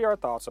 What are your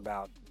thoughts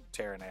about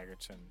Taron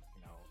Egerton,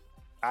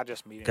 not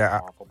just meeting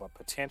Marvel, but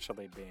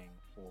potentially being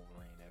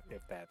Wolverine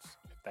if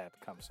that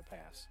comes to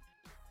pass?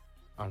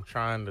 I'm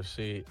trying to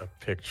see a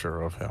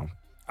picture of him.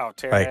 Oh,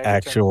 Taron like Egerton?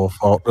 Actual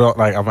photo.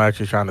 Like I'm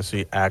actually trying to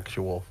see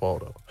actual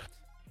photo.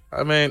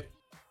 I mean,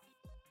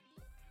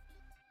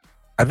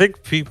 I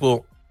think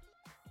people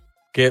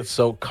get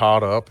so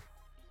caught up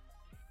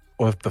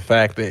with the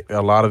fact that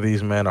a lot of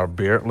these men are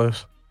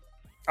beardless.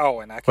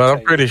 Oh, and but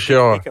I'm pretty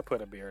sure he could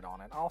put a beard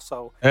on it.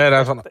 Also,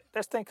 yeah,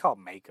 this thing called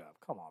makeup.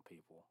 Come on,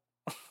 people.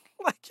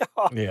 Like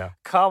y'all. Yeah.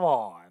 Come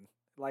on.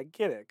 Like,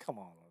 get it. Come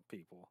on,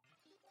 people.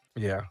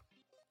 Yeah.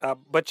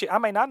 But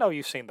I know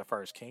you've seen the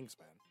first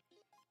Kingsman,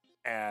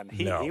 and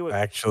he was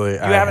actually. You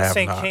haven't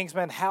seen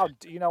Kingsman? How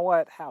you know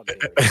what? How dare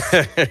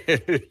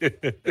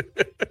you?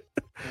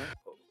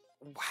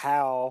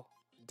 How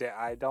dare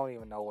I don't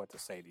even know what to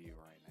say to you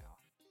right now.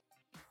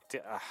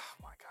 Oh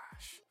my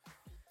gosh.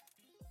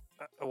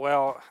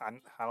 Well,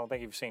 I don't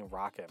think you've seen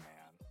Rocket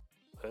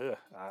Man.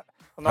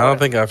 I don't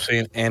think I've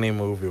seen any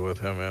movie with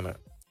him in it.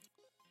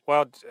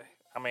 Well,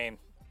 I mean,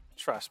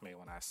 trust me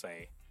when I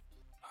say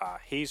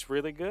he's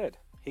really good.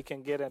 He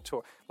can get into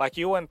it. Like,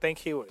 you wouldn't think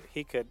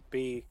he could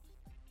be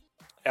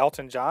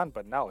Elton John,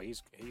 but no,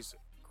 he's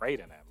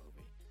great in that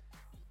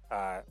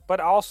movie.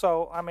 But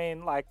also, I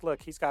mean, like,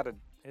 look, his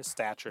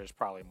stature is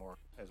probably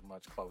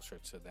much closer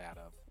to that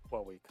of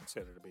what we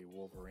consider to be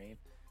Wolverine.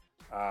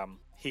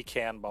 He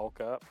can bulk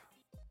up,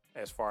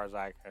 as far as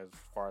I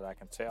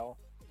can tell.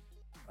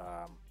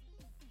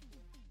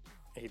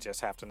 He just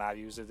have to not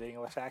use his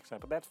English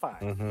accent, but that's fine.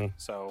 Mm-hmm.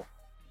 So,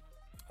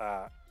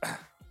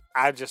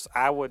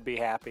 I would be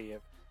happy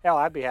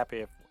I'd be happy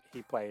if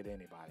he played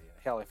anybody.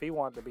 Hell, if he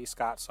wanted to be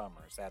Scott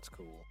Summers, that's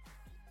cool.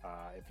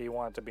 If he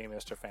wanted to be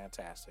Mr.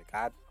 Fantastic,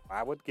 I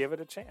would give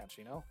it a chance.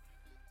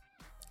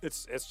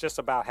 It's just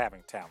about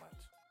having talent.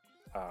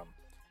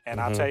 And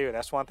I'll tell you,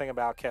 that's one thing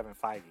about Kevin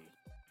Feige.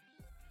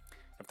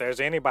 If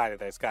there's anybody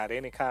that's got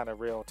any kind of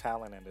real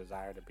talent and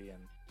desire to be in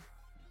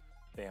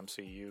the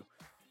MCU,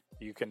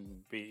 you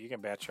can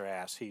bet your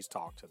ass he's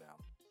talked to them.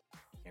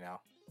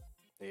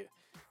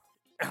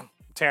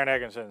 Taron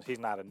Egerton, he's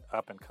not an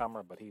up and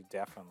comer, but he's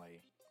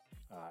definitely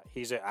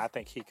I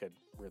think he could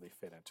really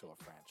fit into a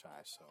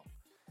franchise. So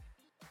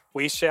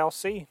we shall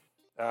see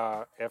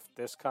if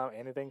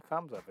anything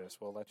comes of this.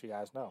 We'll let you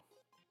guys know.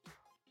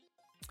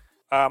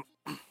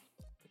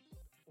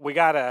 We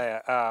got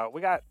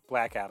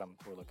Black Adam.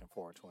 We're looking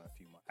forward to in a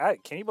few months.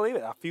 Can you believe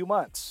it? A few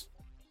months.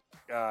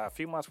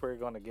 We're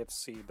going to get to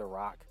see The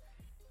Rock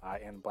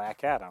in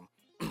Black Adam.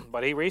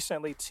 But he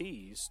recently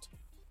teased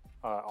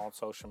on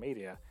social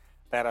media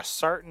that a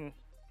certain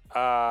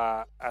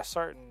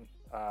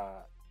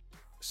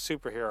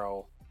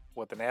superhero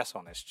with an S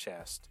on his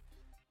chest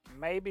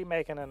may be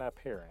making an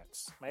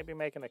appearance, maybe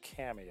making a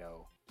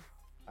cameo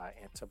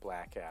into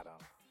Black Adam.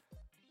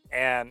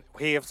 And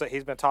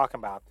he's been talking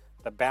about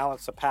the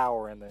balance of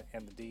power in the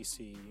DC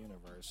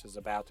universe is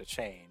about to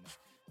change,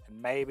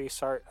 and maybe a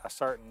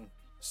certain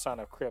son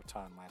of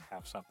Krypton might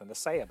have something to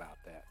say about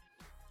that.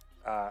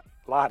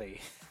 Lottie,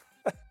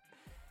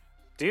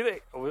 do you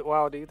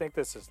think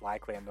this is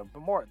likely? And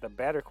the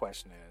better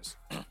question is,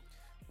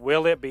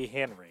 will it be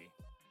Henry?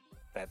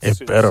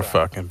 It better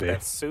fucking be.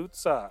 That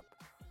suits up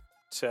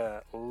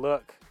to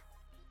look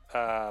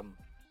The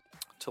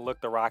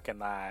Rock in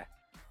the eye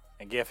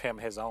and give him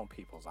his own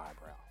people's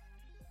eyebrow.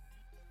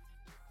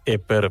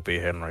 It better be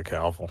Henry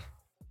Cavill.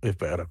 It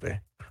better be.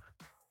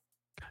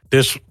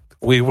 This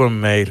was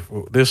made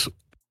for this.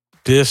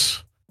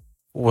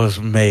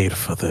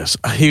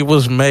 He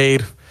was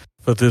made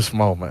for this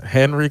moment.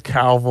 Henry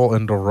Cavill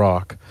and The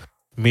Rock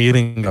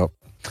meeting up,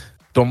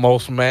 the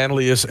most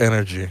manliest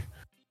energy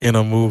in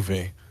a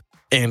movie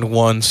in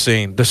one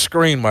scene. The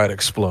screen might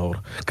explode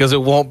because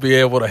it won't be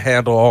able to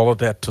handle all of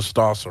that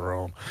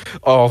testosterone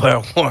all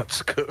at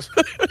once.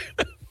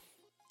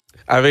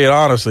 I mean,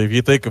 honestly, if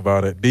you think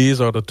about it,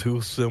 these are the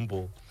two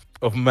symbols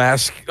of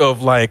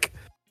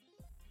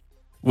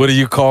what do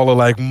you call it?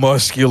 Like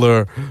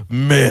muscular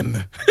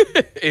men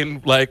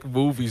in like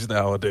movies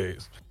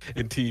nowadays,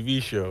 in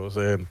TV shows.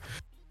 And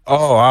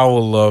I would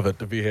love it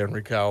to be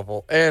Henry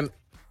Cavill. And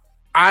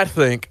I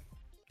think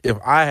if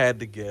I had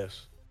to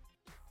guess,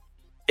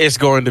 it's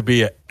going to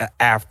be an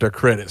after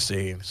credit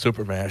scene,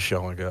 Superman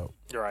showing up.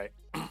 You're right.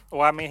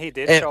 Well, I mean, he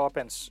did show up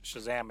in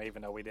Shazam,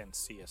 even though we didn't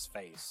see his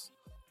face.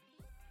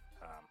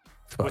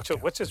 Which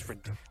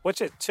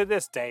is to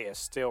this day is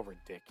still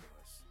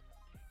ridiculous.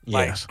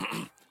 Yes.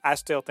 I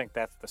still think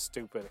that's the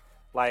stupid.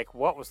 Like,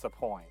 what was the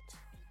point?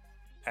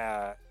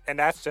 And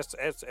that's just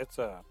I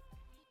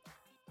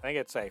think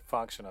it's a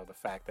function of the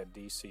fact that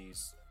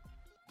DC's,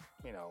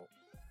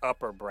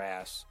 upper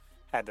brass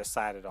had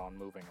decided on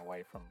moving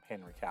away from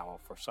Henry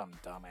Cavill for some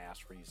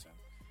dumbass reason.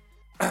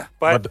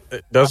 but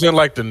doesn't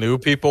like the new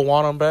people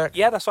want him back?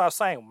 Yeah, that's what I was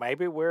saying.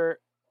 Maybe we'll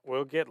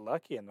get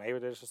lucky, and maybe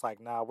there's just like,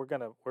 nah,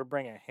 we're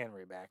bringing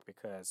Henry back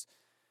because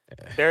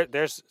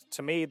there's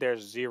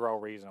zero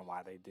reason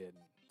why they didn't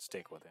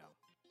stick with him.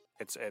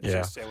 It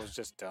was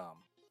just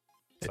dumb.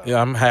 So.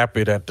 Yeah, I'm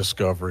happy that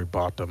Discovery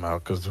bought them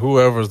out because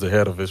whoever's the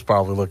head of it's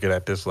probably looking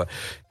at this like,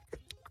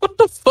 what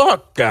the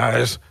fuck,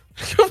 guys?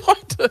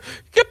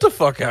 Get the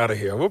fuck out of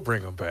here. We'll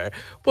bring them back,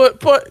 but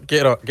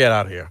get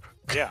out of here.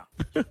 Yeah,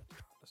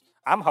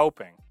 I'm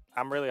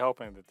really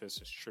hoping that this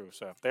is true.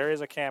 So if there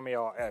is a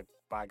cameo,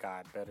 by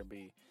God, better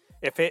be.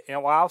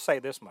 I'll say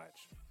this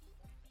much: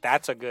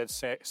 that's a good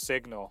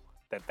signal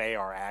that they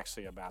are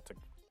actually about to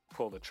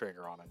pull the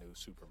trigger on a new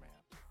Superman.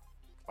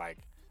 Like,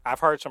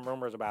 I've heard some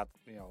rumors about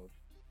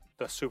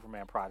the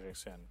Superman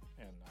projects in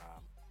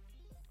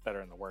that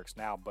are in the works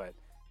now, but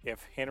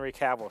if Henry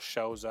Cavill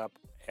shows up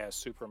as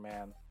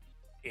Superman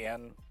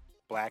in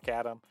Black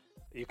Adam,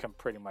 you can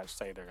pretty much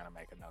say they're going to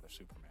make another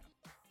Superman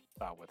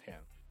with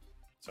him.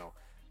 So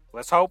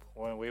let's hope.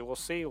 When we will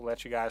see, we'll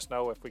let you guys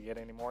know if we get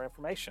any more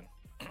information.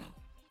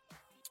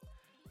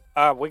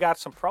 We got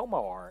some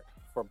promo art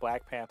for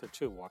Black Panther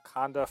 2,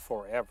 Wakanda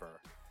Forever.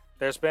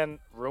 There's been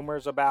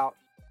rumors about,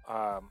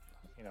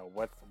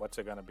 what's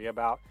it going to be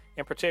about.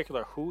 In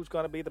particular, who's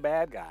going to be the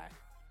bad guy?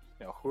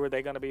 Who are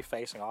they going to be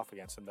facing off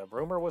against? And the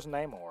rumor was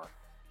Namor.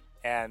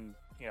 And,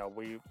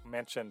 we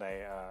mentioned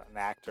an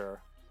actor,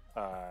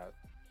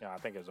 I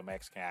think it was a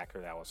Mexican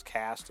actor that was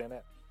cast in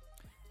it.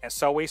 And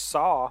so we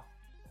saw,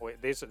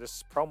 this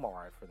is promo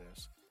art for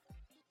this,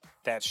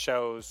 that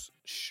shows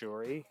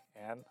Shuri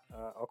and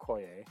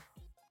Okoye,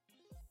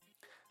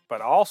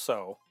 but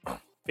also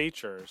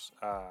features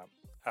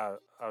a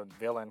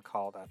villain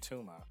called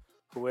Atuma,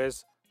 who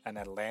is an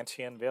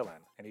Atlantean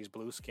villain, and he's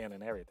blue skin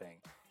and everything.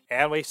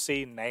 And we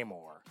see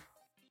Namor.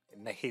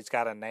 He's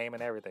got a name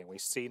and everything. We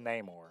see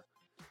Namor.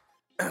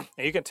 And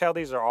you can tell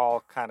these are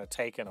all kind of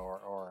taken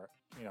or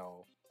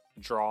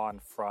drawn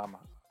from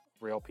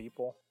real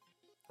people,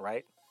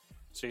 right?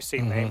 So you see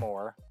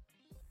Namor,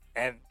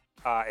 and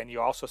and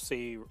you also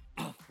see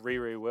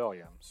Riri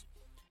Williams,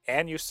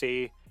 and you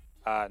see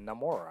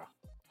Namora,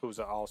 who's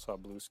also a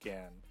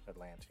blue-skinned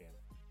Atlantean.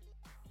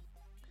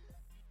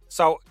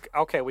 So,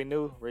 okay, we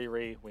knew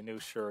Riri, we knew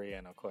Shuri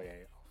and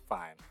Okoye.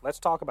 Fine. Let's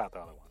talk about the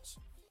other ones.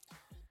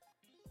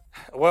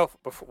 Well,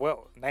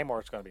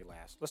 Namor's going to be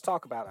last. Let's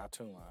talk about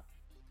Atuma,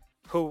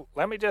 who,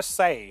 let me just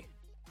say,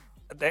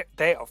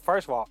 they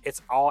first of all,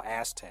 it's all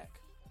Aztec,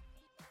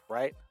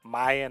 right?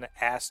 Mayan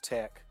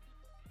Aztec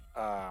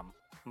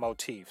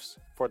motifs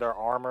for their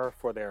armor,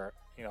 for their,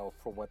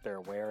 for what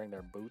they're wearing,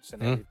 their boots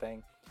and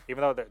everything.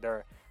 Even though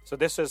they're so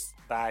this is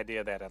the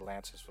idea that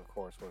Atlantis, of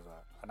course, was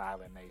an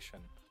island nation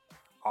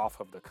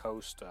off of the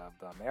coast of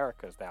the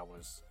Americas that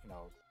was,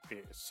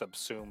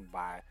 subsumed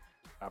by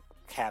a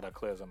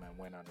cataclysm and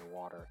went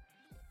underwater.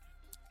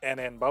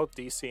 And in both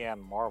DC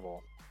and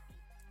Marvel,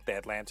 the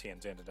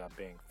Atlanteans ended up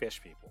being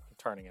fish people,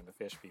 turning into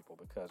fish people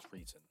because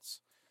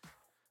reasons.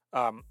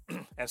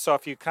 And so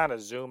if you kind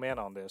of zoom in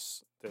on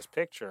this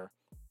picture,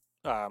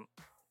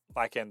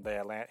 like in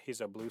the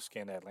he's a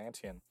blue-skinned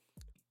Atlantean,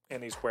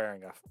 and he's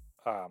wearing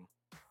a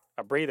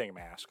breathing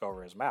mask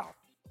over his mouth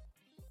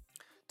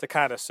to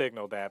kind of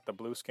signal that the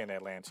blue-skinned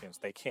Atlanteans,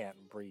 they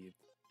can't breathe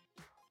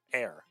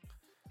air,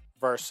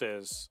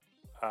 versus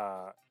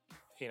Namor,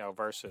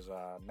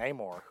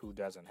 who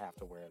doesn't have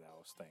to wear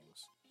those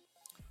things.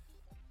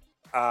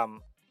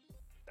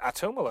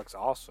 Atuma looks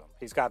awesome.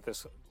 He's got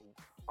this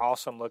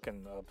awesome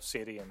looking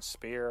obsidian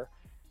spear.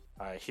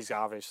 He's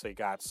obviously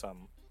got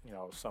some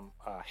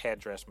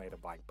headdress made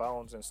of like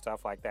bones and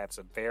stuff like that. It's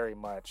a very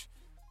much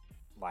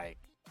like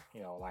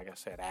I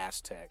said,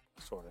 Aztec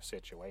sort of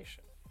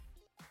situation.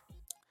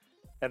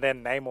 And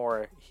then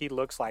Namor, he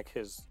looks like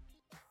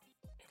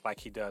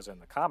he does in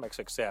the comics,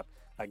 except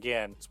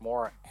again, it's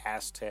more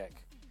Aztec.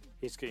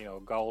 He's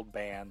gold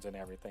bands and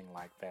everything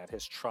like that.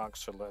 His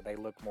trunks they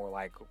look more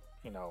like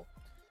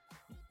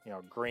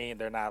green.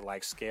 They're not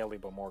like scaly,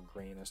 but more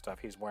green and stuff.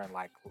 He's wearing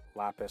like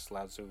lapis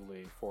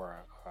lazuli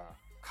for a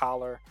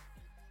collar.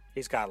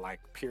 He's got like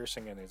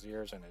piercing in his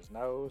ears and his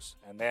nose.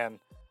 And then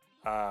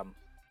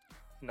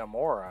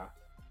Namora,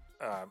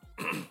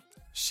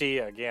 she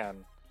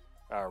again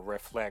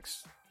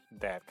reflects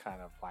that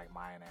kind of like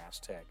Mayan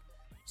Aztec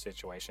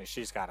situation.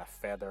 She's got a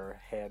feather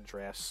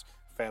headdress,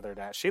 feathered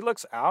out. She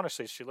looks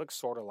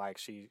sort of like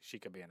she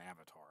could be an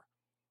avatar.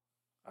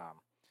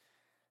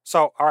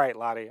 So, all right,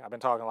 Lottie, I've been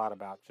talking a lot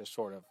about just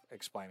sort of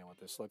explaining what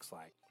this looks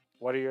like.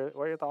 What are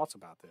your thoughts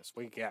about this?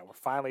 We're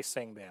finally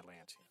seeing the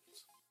Atlanteans.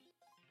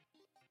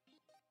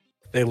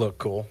 They look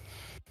cool.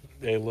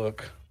 They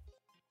look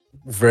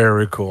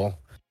very cool.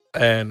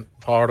 And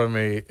part of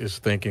me is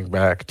thinking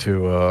back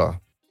to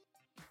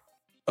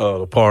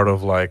the part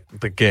of like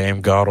the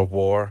game God of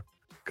War.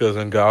 Because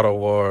in God of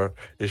War,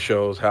 it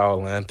shows how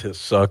Atlantis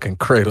suck and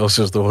Kratos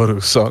is the one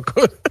who sunk.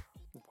 Wow.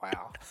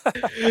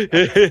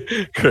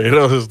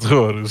 Kratos is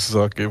the one who's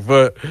sucking.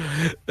 But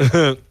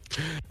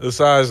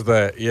besides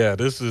that, yeah,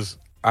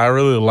 I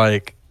really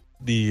like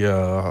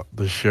the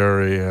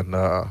Shuri and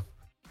I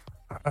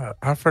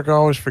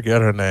always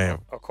forget her name.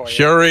 Okoye.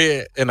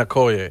 Shuri and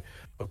Okoye.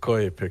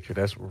 Okoye picture.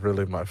 That's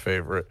really my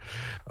favorite.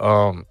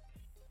 Neymar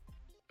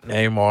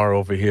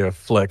over here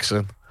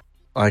flexing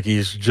like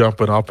he's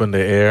jumping up in the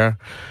air.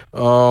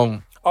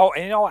 And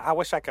I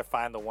wish I could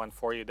find the one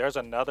for you. There's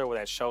another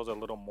that shows a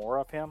little more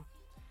of him,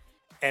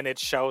 and it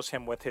shows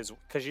him with his,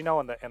 because in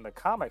the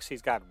comics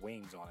he's got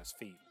wings on his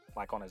feet,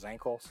 like on his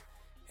ankles,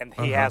 and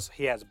he has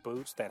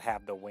boots that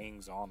have the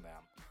wings on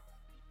them,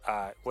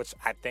 which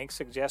I think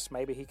suggests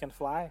maybe he can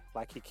fly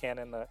like he can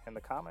in the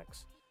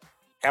comics.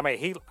 I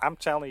mean, I'm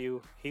telling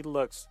you, he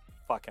looks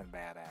fucking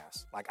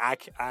badass. Like I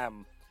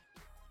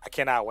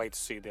cannot wait to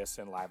see this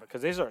in live,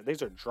 because these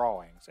are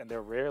drawings and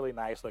they're really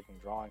nice looking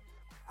drawings.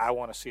 I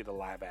want to see the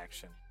live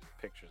action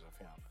pictures of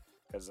him,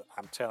 because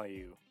I'm telling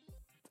you,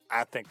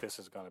 I think this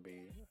is going to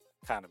be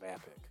kind of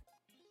epic.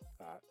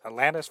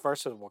 Atlantis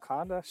versus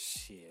Wakanda,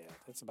 shit,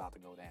 it's about to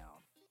go down.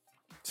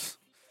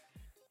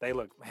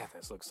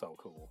 This looks so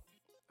cool.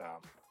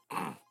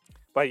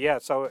 But yeah,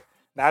 so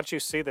now that you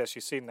see this,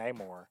 you see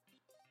Namor.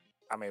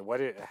 I mean,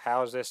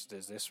 how is this?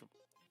 Is this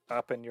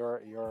up in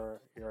your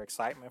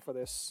excitement for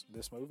this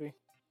movie?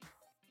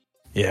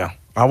 Yeah,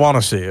 I want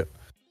to see it.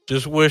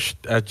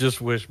 I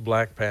just wish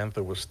Black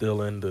Panther was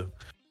still in the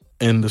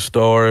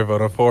story,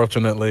 but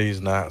unfortunately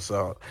he's not.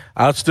 So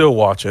I'll still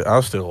watch it. Yeah,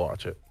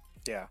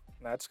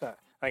 I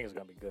think it's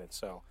gonna be good.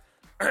 So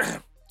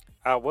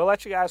we'll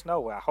let you guys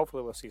know.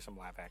 Hopefully we'll see some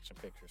live action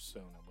pictures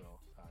soon, and we'll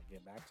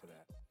get back to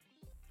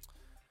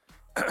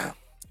that.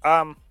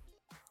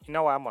 You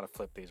know what? I'm going to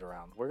flip these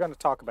around. We're going to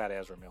talk about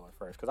Ezra Miller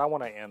first, because I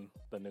want to end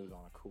the news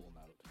on a cool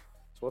note.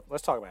 So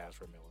let's talk about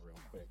Ezra Miller real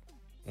quick.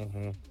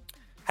 Mm-hmm.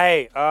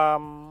 Hey, the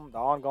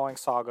ongoing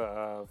saga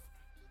of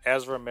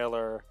Ezra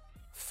Miller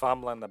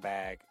fumbling the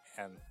bag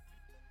and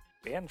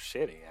being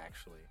shitty,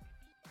 actually.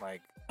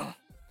 Like,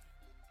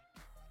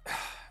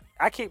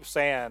 I keep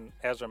saying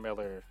Ezra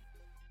Miller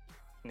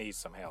needs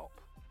some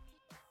help,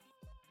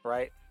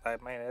 right? I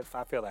mean,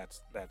 I feel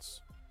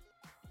that's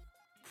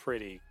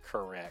pretty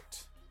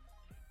correct.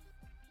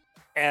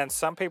 And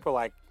some people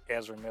like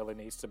Ezra Miller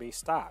needs to be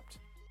stopped.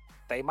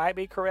 They might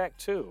be correct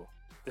too.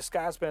 This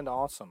guy's been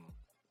on some.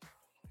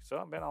 So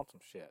I've been on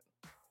some shit.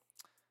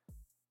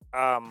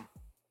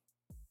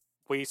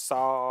 We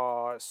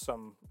saw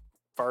some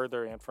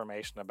further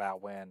information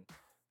about when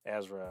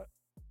Ezra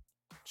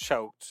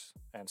choked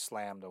and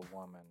slammed a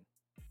woman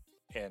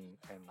in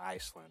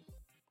Iceland,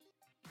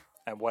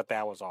 and what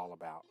that was all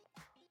about,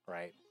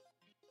 right?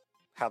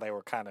 How they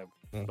were kind of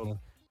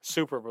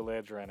super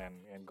belligerent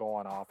and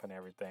going off and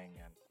everything.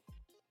 And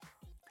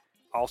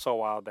also,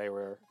 while they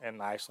were in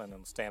Iceland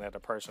and staying at a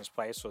person's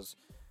place,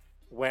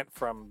 went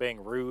from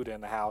being rude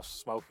in the house,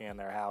 smoking in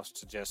their house,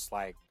 to just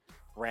like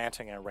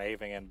ranting and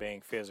raving and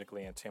being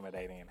physically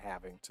intimidating and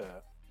having to,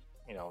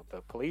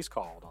 the police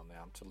called on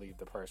them to leave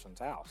the person's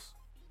house.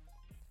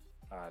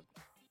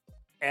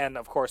 And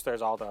of course,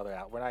 there's all the other.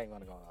 We're not even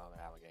going to go into other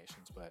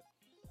allegations, but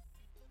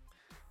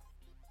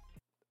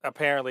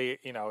apparently,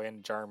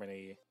 in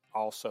Germany,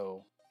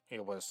 also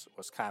it was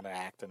kind of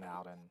acting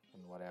out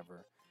and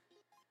whatever.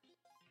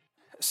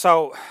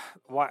 So,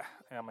 what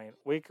I mean,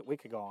 we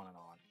could go on and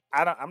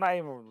on. I'm not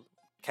even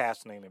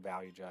casting any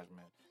value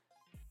judgment.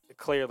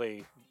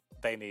 Clearly,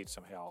 they need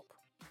some help,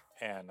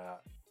 and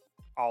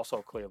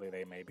also clearly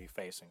they may be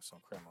facing some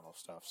criminal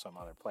stuff some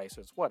other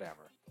places.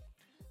 Whatever.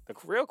 The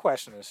real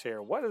question is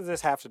here: what does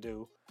this have to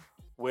do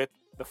with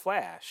the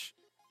Flash?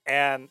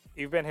 And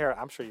you've been here.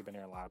 I'm sure you've been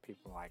hearing a lot of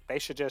people like they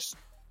should just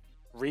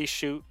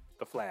reshoot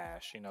the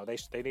Flash.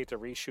 They need to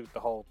reshoot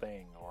the whole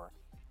thing, or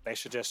they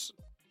should just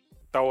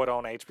throw it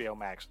on HBO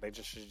Max. They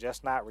should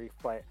just not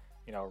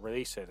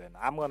release it. And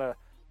I'm gonna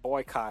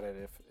boycott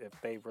it if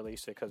they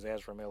release it because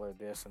Ezra Miller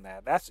this and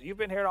that. You've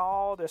been hearing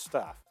all this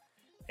stuff.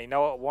 And you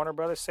know what Warner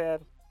Brothers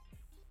said?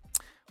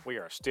 We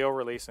are still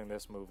releasing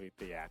this movie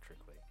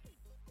theatrically.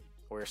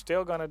 We're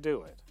still gonna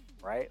do it,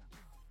 right?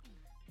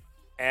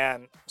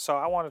 And so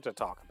I wanted to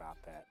talk about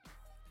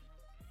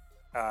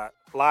that.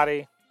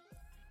 Lottie,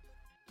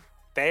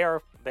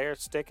 they're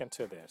sticking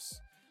to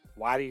this.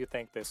 Why do you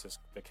think this is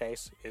the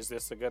case? Is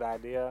this a good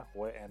idea?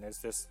 And does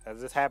this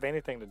have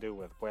anything to do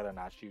with whether or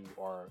not you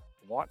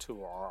want to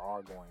or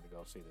are going to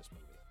go see this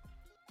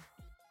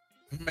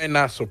movie? I may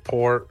not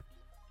support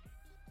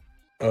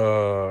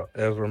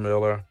Ezra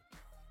Miller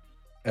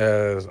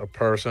as a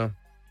person,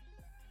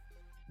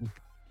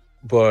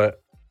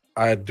 but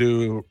I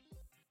do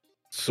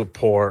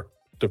support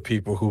the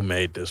people who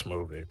made this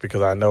movie,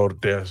 because I know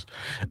that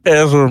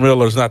Ezra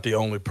Miller is not the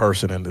only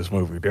person in this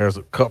movie. There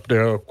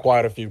are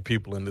quite a few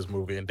people in this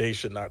movie, and they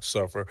should not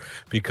suffer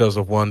because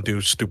of one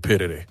dude's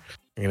stupidity.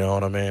 You know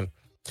what I mean?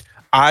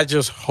 I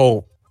just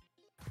hope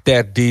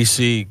that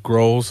DC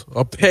grows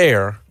a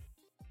pair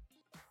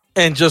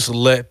and just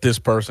let this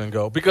person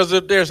go, because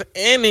if there's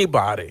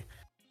anybody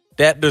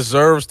that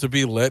deserves to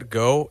be let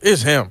go,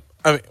 it's him.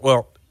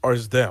 Or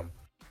it's them.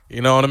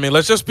 You know what I mean?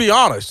 Let's just be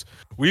honest.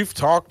 We've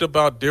talked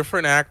about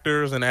different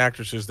actors and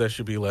actresses that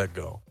should be let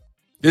go.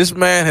 This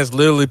man has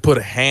literally put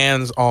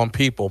hands on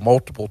people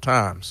multiple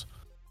times.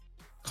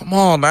 Come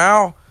on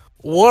now.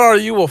 What are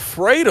you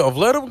afraid of?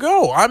 Let him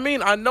go. I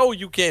mean, I know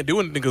you can't do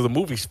anything because the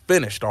movie's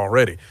finished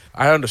already.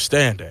 I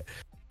understand that.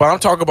 But I'm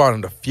talking about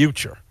in the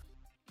future.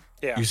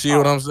 Yeah. You see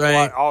what I'm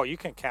saying? You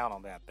can count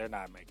on that. They're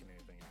not making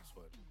anything else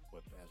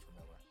with Ezra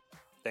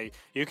Miller.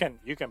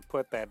 You can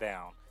put that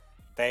down.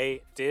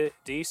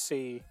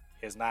 DC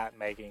is not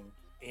making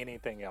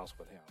anything else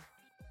with him.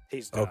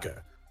 He's done. Okay.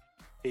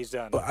 He's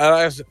done. But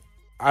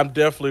I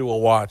definitely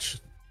will watch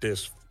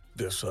this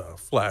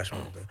Flash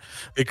movie,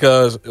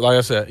 because, like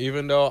I said,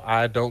 even though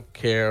I don't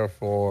care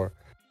for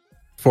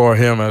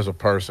him as a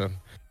person,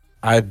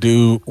 I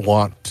do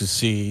want to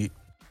see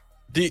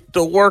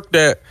the work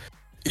that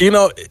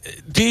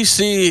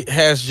DC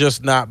has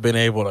just not been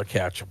able to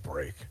catch a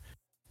break.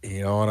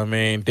 You know what I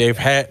mean? They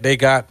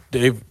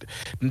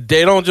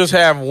don't just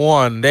have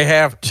one, they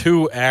have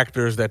two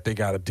actors that they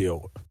got to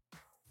deal with.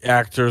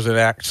 Actors and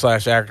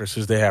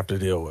actresses they have to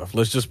deal with.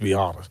 Let's just be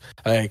honest.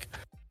 Like,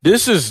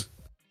 this is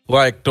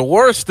like the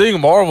worst thing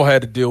Marvel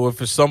had to deal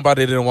with is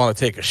somebody didn't want to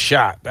take a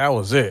shot. That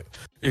was it.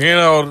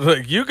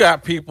 You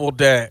got people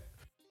that,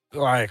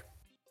 like,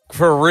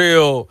 for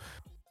real,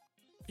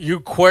 you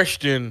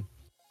question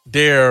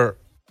their,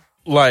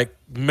 like,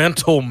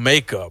 mental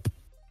makeup.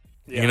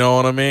 Yeah. You know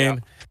what I mean?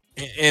 Yeah.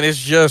 And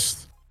it's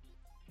just,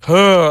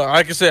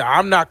 like I said,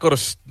 I'm not going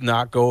to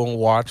not go and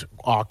watch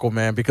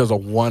Aquaman because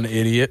of one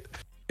idiot.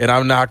 And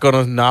I'm not going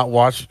to not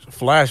watch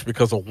Flash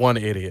because of one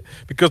idiot.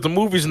 Because the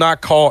movie's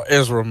not called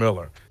Ezra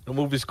Miller. The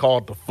movie's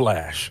called The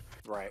Flash.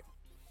 Right.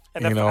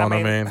 And you know what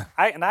I mean?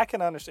 I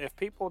can understand if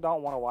people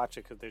don't want to watch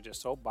it because they're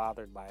just so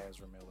bothered by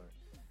Ezra Miller.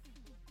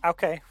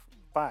 Okay,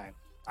 fine.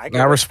 I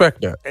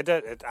respect that.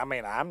 I'm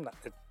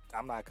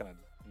not going to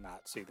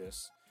not see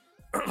this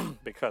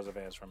because of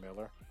Ezra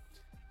Miller.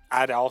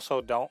 I don't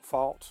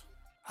fault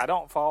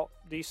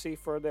DC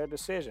for their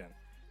decision.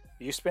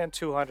 You spend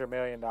 $200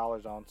 million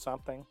on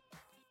something,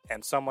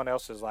 and someone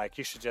else is like,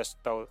 you should just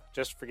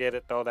forget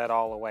it, throw that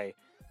all away.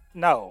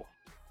 No,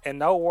 in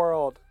no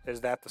world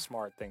is that the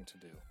smart thing to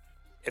do.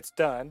 It's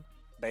done.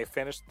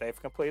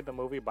 They've completed the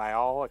movie by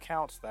all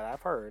accounts that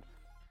I've heard.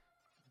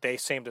 They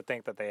seem to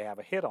think that they have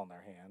a hit on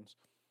their hands.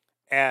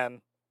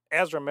 And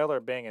Ezra Miller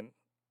being an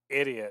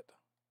idiot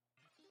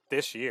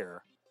this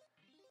year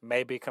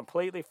may be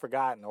completely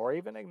forgotten or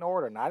even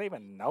ignored or not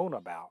even known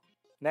about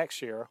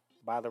next year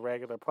by the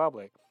regular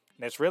public.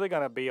 And it's really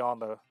going to be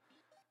on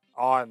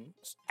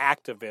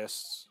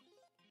activists,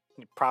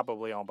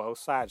 probably on both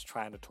sides,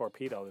 trying to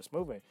torpedo this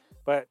movie.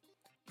 But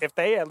if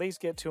they at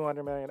least get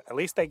 $200 million, at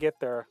least they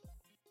get the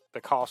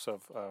cost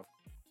of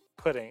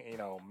putting,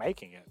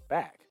 making it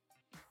back,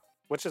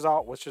 which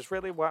is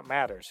really what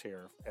matters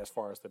here as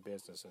far as the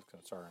business is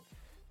concerned.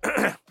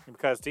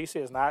 Because DC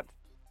is not,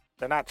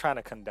 they're not trying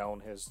to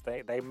condone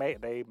they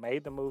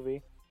made the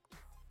movie.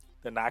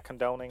 They're not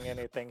condoning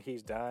anything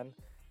he's done.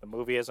 The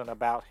movie isn't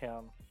about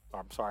him.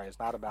 It's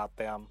not about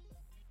them,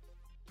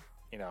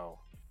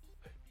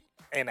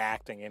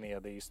 enacting any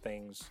of these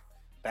things.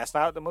 That's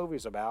not what the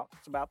movie's about.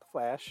 It's about the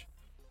Flash.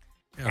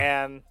 Yeah.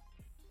 And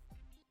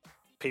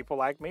people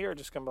like me are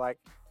just going to be like,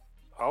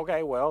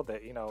 okay, well,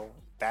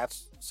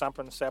 that's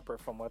something separate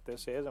from what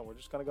this is, and we're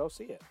just going to go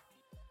see it.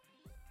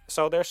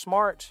 So they're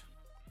smart,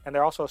 and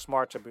they're also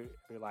smart to be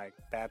like,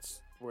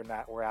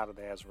 we're out of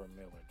the Ezra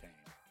Miller game.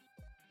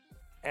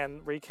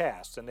 And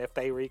recast. And if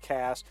they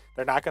recast,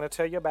 they're not going to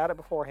tell you about it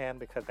beforehand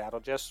because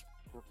that'll just,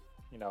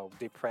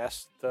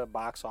 depress the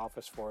box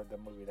office for the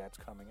movie that's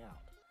coming out.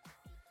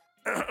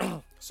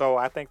 So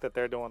I think that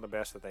they're doing the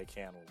best that they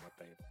can with what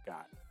they've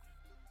got.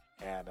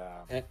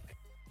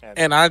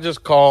 And I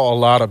just call a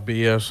lot of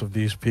BS of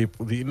these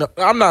people.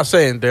 I'm not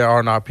saying there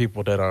are not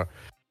people that are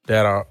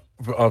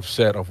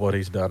upset of what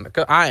he's done.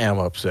 I am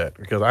upset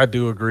because I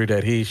do agree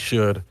that he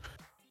should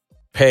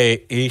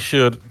pay.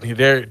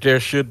 There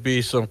should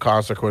be some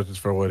consequences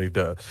for what he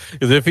does.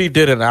 Because if he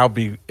didn't, I'll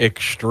be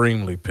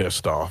extremely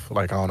pissed off.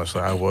 Like,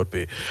 honestly, I would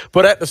be.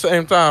 But at the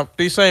same time,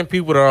 these same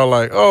people that are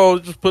like, oh,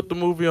 just put the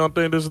movie on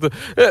thing. This is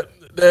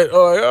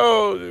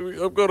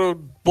I'm gonna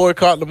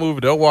boycott the movie.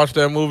 They'll watch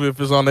that movie if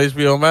it's on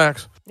HBO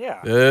Max. Yeah,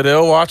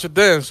 they'll watch it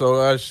then.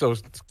 So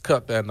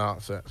cut that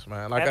nonsense,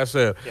 man. Like I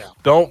said,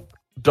 don't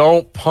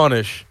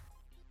punish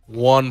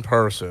one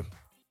person.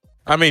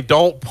 I mean,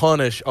 don't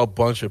punish a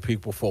bunch of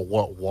people for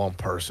what one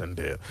person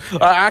did.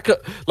 I could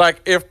let's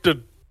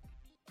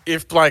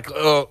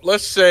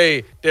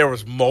say there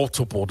was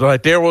multiple,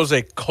 like there was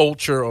a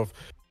culture of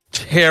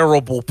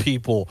terrible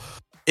people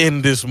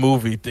in this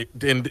movie,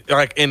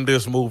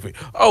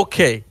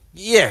 Okay,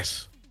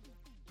 yes.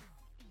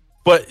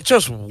 But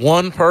just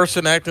one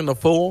person acting a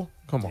fool?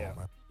 Come on,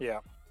 man. Yeah.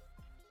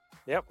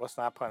 Yep, let's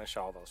not punish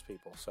all those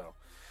people. So,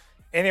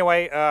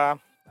 anyway, I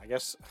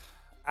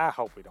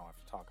hope we don't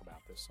have to talk about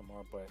this some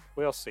more, but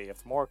we'll see.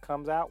 If more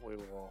comes out, we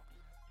will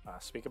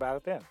speak about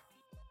it then.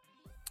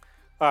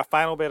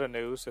 Final bit of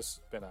news. This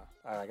has been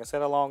like I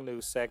said, a long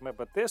news segment,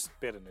 but this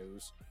bit of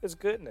news is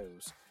good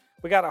news.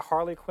 We got a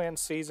Harley Quinn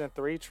season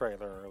 3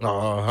 trailer.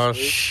 Oh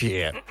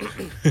shit!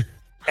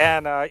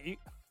 And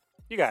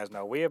you guys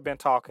know we have been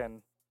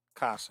talking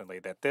constantly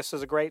that this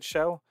is a great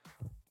show.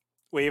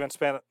 We even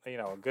spent a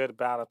good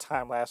amount of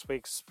time last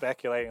week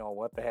speculating on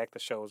what the heck the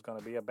show is going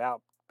to be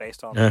about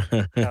based on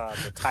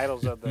the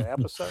titles of the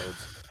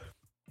episodes.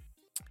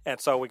 And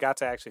so we got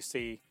to actually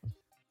see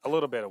a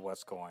little bit of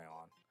what's going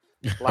on.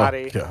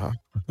 Lottie,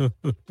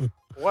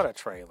 what a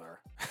trailer.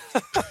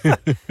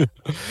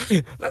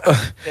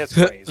 It's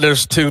crazy.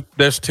 There's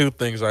two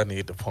things I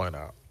need to point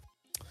out.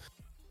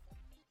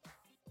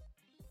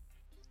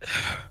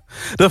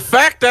 The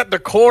fact that the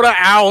Quarter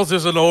Owls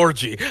is an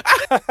orgy.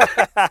 And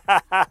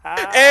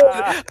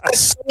I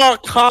saw a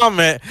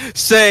comment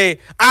say,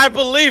 I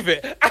believe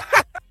it.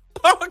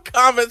 A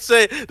comment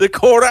say the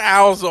Quarter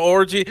Owl's an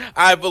orgy.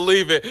 I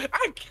believe it.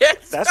 I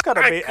guess that's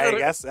gonna be. I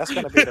guess that's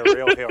gonna be the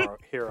real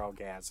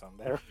hero-gasm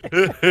there.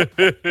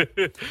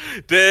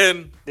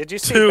 Then did you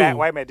see?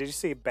 Wait a minute. Did you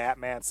see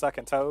Batman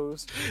sucking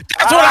toes?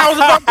 That's what I was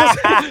about to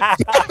say.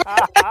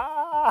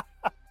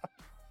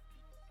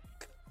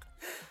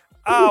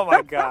 Oh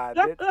my God!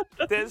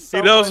 This is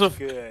so much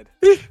good.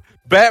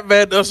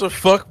 Batman doesn't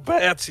fuck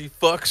bats; he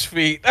fucks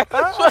feet.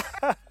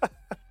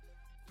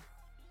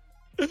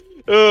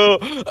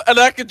 And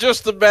I can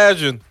just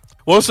imagine.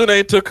 What's the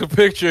name took a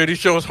picture and he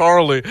shows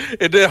Harley,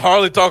 and then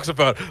Harley talks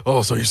about,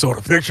 oh, so you saw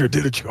the picture,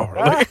 didn't you,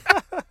 Harley?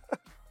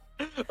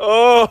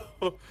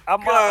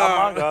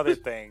 Among other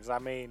things. I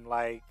mean,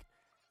 like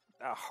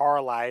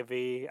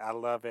Harley, I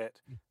love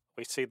it.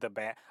 We see the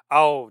bat.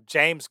 Oh,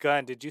 James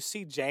Gunn. Did you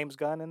see James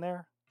Gunn in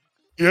there?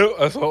 Yeah,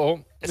 that's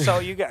all. So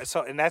you got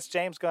and that's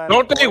James Gunn.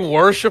 Don't they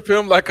worship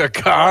him like a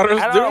god?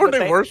 Don't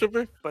they worship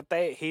him? But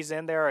he's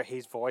in there.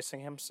 He's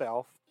voicing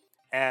himself.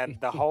 And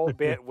the whole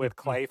bit with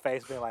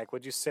Clayface being like,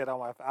 would you sit on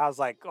my face? I was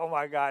like, oh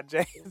my God,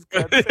 James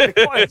Gunn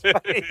sitting on his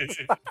face.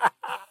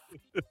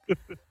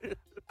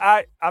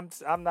 I'm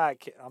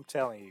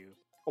telling you.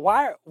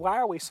 Why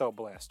are we so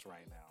blessed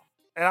right now?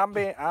 And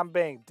I'm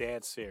being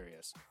dead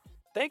serious.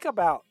 Think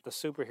about the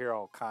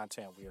superhero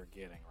content we are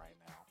getting right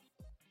now.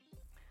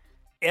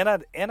 In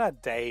a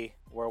day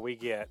where we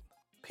get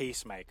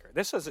Peacemaker.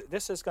 This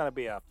is going to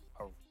be a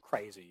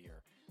crazy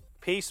year.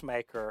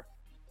 Peacemaker,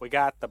 we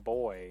got The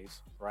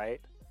Boys, right?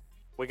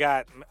 We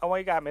got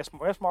Miss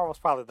Marvel's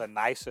probably the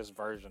nicest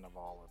version of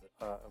all of it,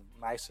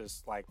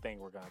 nicest like thing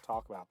we're going to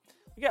talk about.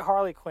 We get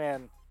Harley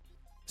Quinn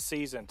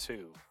season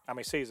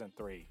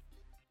 3,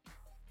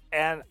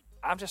 and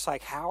I'm just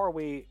like, how are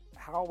we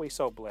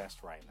so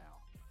blessed right now?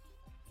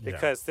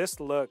 Because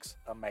this looks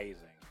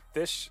amazing.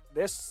 This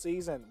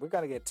season, we're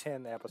going to get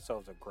 10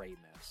 episodes of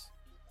greatness.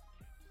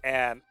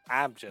 And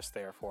I'm just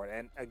there for it.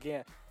 And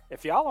again,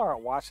 if y'all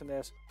aren't watching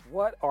this,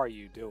 what are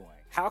you doing?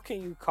 How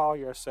can you call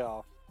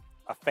yourself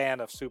a fan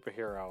of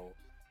superhero,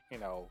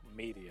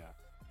 media,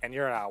 and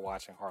you're not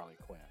watching Harley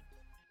Quinn?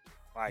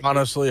 Like,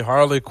 honestly,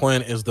 Harley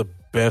Quinn is the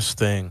best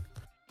thing.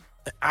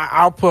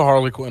 I'll put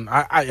Harley Quinn.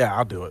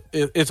 I'll do it.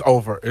 It's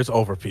over. It's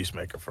over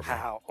Peacemaker for me.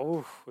 How?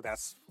 Ooh,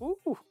 that's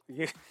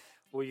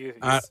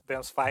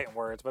them's fighting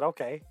words, but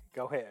okay,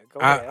 go ahead.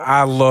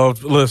 I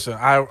loved. Listen,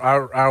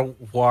 I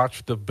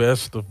watched the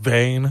best of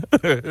Bane.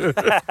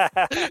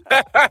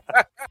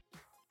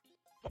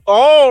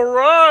 All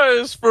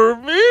rise for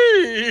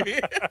me.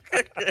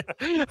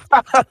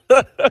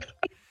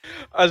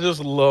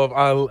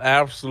 I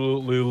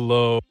absolutely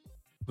love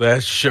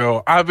that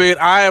show. I mean,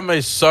 I am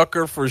a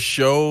sucker for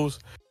shows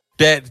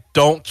that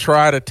don't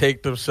try to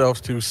take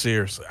themselves too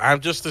seriously.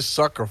 I'm just a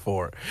sucker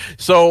for it.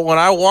 So when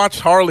I watch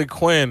Harley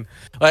Quinn,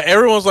 like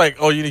everyone's like,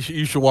 "Oh, you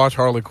should watch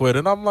Harley Quinn,"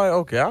 and I'm like,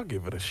 "Okay, I'll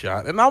give it a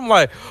shot." And I'm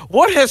like,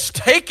 "What has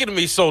taken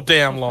me so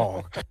damn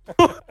long?"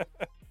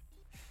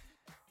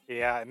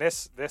 Yeah, and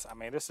this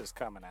is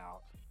coming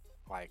out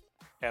like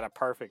at a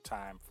perfect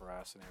time for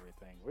us and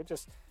everything.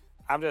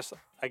 I'm just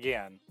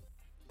again,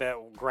 that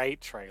great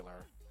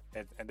trailer.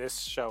 And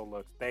this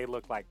show they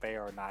look like they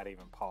are not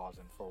even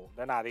pausing for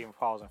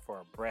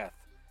a breath.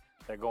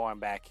 They're going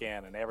back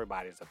in, and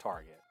everybody's a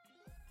target.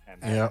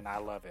 And I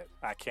love it.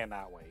 I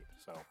cannot wait.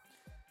 So,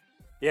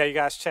 yeah, you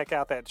guys check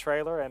out that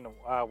trailer, and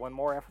when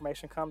more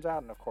information comes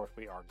out, and of course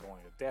we are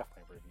going to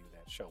definitely review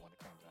that show when it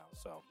comes out.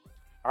 So,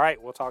 all right,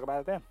 we'll talk about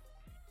it then.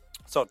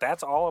 So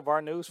that's all of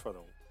our news for the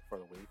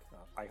week.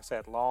 Like I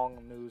said,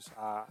 long news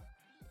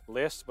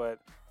list, but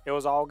it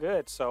was all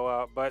good.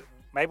 So, but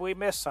maybe we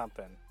missed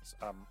something.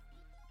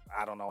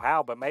 I don't know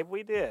how, but maybe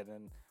we did,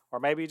 or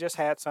maybe you just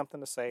had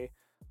something to say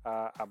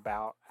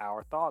about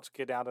our thoughts.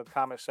 Get down to the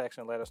comment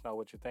section, let us know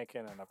what you're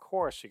thinking, and of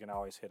course, you can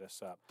always hit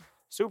us up,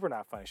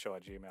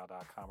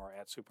 supernotfunnyshow@gmail.com or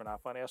at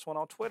supernotfunnys1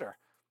 on Twitter,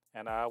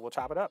 and we'll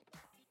chop it up.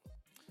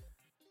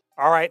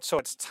 All right, so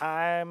it's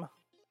time,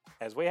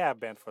 as we have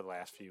been for the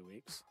last few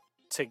weeks,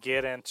 to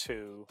get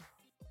into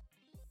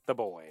The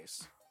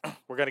Boys.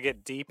 We're going to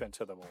get deep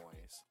into The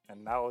Boys,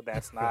 and no,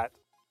 that's not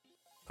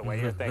the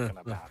way you're thinking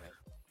about it.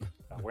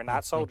 We're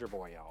not Soldier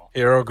Boy, y'all.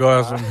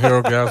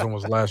 Herogasm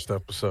was last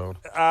episode.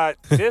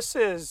 This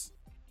is,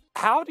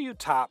 how do you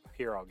top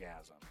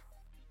Herogasm,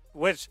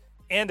 which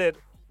ended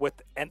with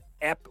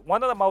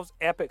one of the most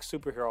epic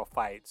superhero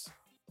fights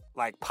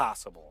like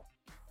possible,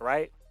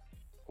 right?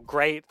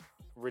 Great,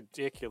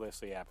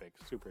 ridiculously epic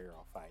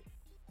superhero fight.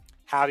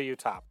 How do you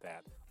top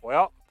that?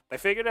 Well, they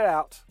figured it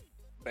out.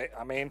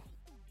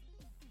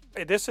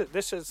 This is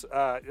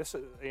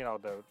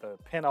the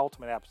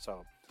penultimate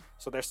episode.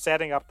 So they're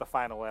setting up the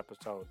final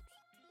episode,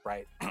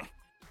 right?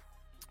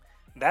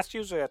 That's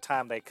usually a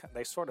time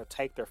they sort of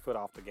take their foot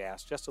off the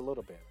gas just a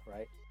little bit,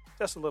 right?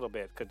 Just a little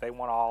bit, because they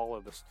want all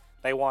of this.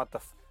 They want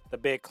the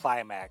big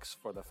climax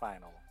for the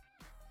final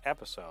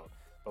episode.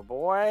 But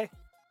boy,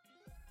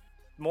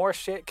 more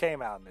shit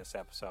came out in this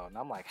episode, and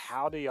I'm like,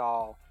 how are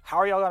y'all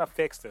gonna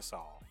fix this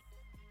all?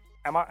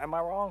 Am I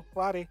wrong,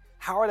 Lottie?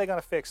 How are they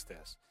gonna fix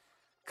this?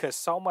 Because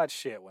so much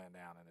shit went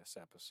down in this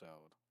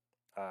episode.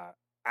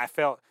 I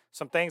felt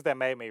some things that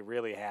made me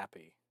really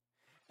happy,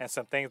 and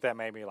some things that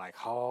made me like,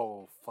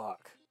 oh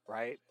fuck,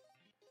 right?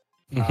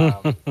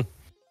 I'm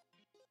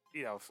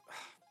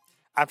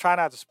trying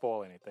not to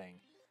spoil anything.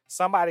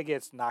 Somebody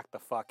gets knocked the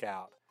fuck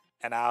out,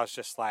 and I was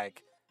just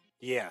like,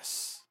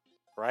 yes,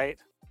 right?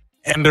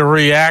 And the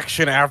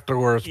reaction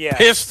afterwards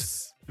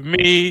pissed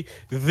me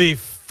the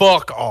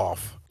fuck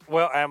off.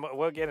 Well,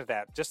 we'll get into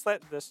that. Just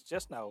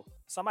know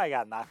somebody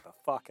got knocked the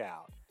fuck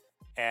out,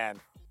 and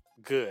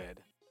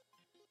good.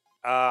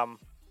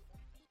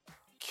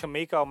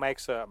 Kimiko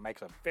makes a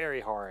very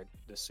hard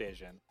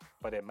decision,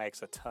 but it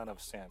makes a ton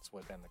of sense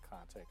within the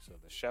context of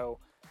the show.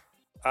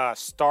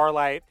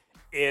 Starlight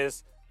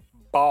is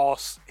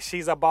boss.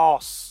 She's a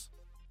boss.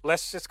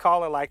 Let's just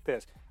call it like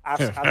this. I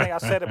think I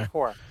said it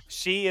before.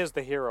 She is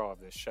the hero of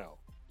this show.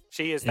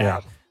 She is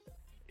now.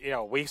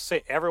 We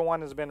see everyone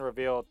has been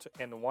revealed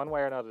in one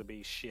way or another to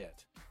be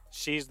shit.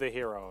 She's the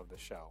hero of the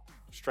show,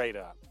 straight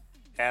up.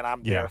 And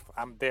I'm there.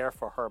 I'm there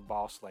for her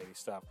boss lady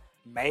stuff.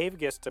 Maeve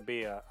gets to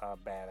be a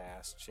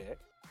badass chick.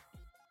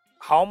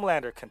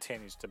 Homelander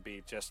continues to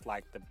be just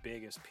like the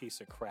biggest piece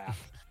of crap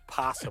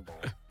possible.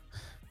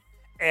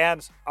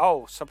 And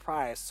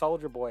surprise,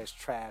 Soldier Boy is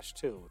trash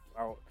too.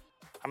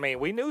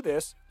 We knew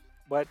this,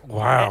 but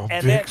wow,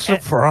 big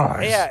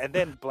surprise. And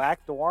then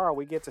Black Noir,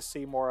 we get to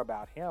see more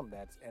about him.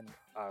 That's in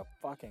a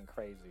fucking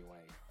crazy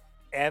way,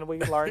 and we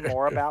learn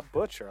more about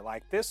Butcher.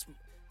 Like this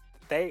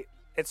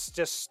it's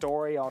just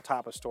story on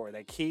top of story.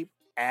 They keep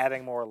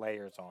adding more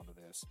layers onto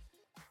this.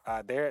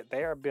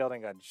 They are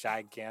building a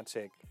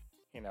gigantic,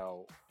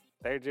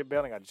 they're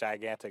building a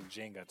gigantic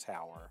Jenga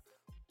tower,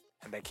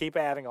 and they keep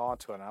adding on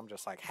to it. And I'm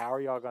just like, how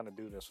are y'all going to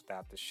do this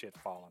without this shit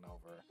falling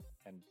over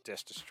and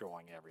just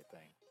destroying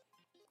everything?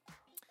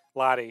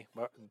 Lottie,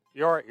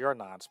 your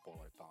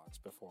non-spoiler thoughts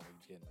before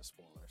we get into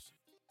spoilers.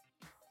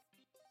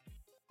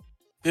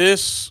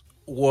 This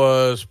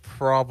was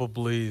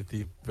probably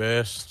the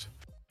best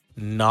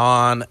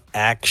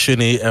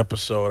non-actiony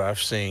episode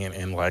I've seen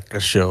in like a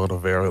show in a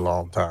very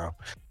long time.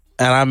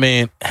 And I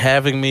mean,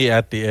 having me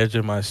at the edge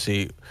of my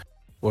seat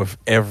with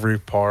every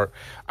part.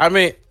 I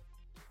mean,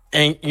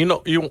 and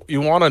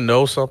you want to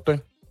know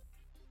something?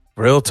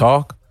 Real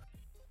talk.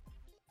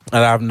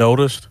 And I've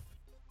noticed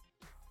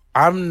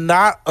I'm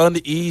not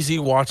uneasy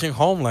watching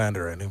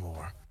Homelander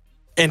anymore.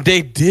 And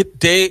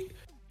they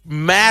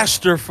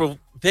masterfully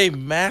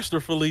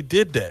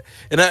did that.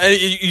 And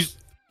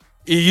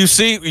you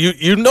see,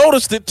 you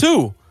noticed it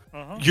too.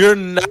 Uh-huh. You're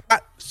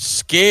not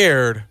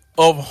scared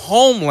of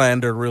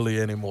Homelander really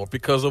anymore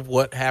because of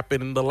what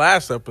happened in the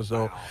last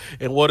episode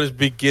and what is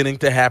beginning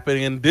to happen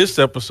in this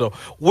episode.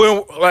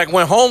 When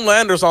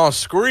Homelander's on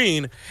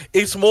screen,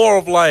 it's more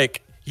of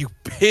like you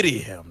pity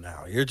him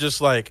now. You're just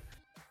like,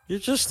 you're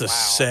just a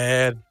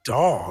sad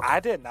dog. I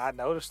did not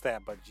notice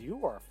that, but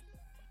you are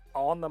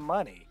on the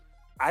money.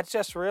 I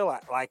just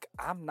realized, like,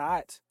 I'm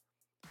not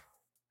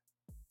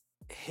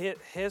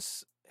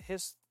his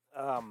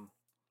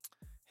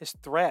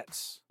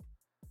threats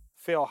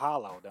feel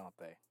hollow, don't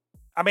they?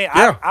 I mean,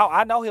 yeah.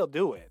 I know he'll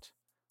do it.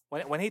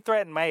 When he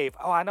threatened Maeve,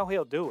 I know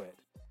he'll do it.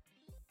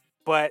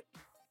 But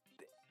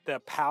the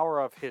power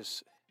of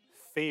his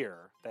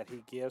fear that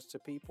he gives to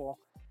people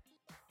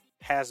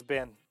has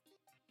been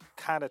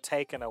kind of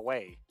taken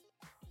away.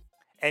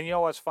 And you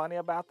know what's funny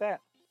about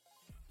that?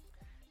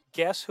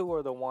 Guess who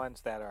are the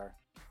ones that are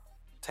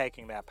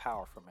taking that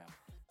power from him?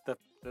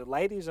 The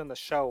ladies in the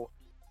show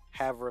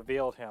have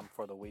revealed him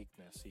for the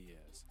weakness he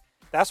is.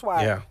 That's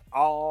why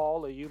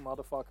all of you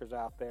motherfuckers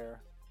out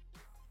there,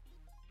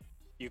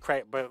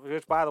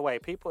 which, by the way,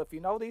 people, if you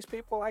know these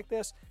people like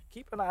this,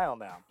 keep an eye on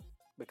them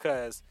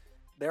because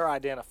they're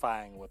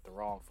identifying with the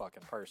wrong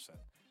fucking person.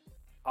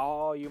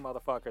 All you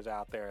motherfuckers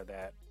out there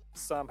that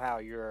somehow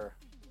you're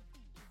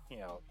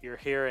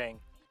hearing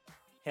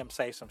him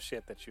say some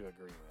shit that you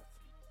agree with.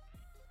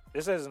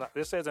 This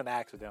isn't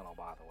accidental,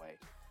 by the way.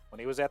 When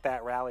he was at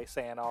that rally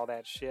saying all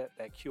that shit,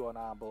 that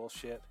QAnon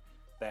bullshit,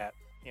 that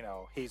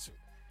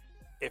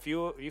if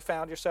you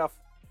found yourself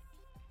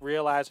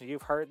realizing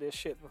you've heard this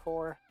shit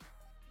before,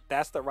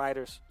 that's the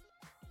writers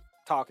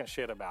talking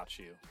shit about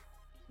you.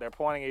 They're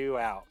pointing you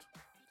out.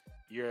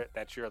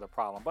 That you're the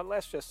problem. But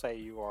let's just say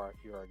you're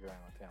agreeing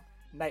with him.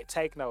 Nate,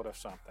 take note of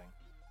something.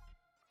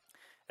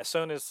 As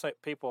soon as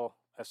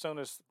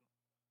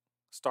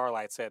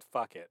Starlight said,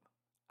 "Fuck it,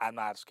 I'm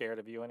not scared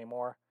of you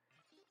anymore,"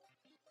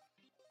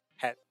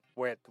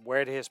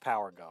 where did his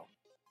power go?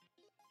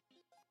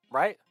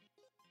 Right?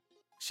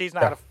 She's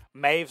not.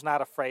 Maeve's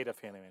not afraid of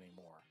him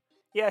anymore.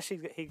 Yeah,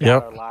 he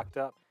got her locked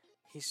up.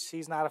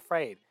 She's not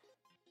afraid.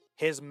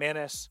 His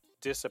menace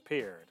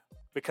disappeared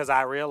because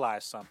I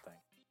realized something,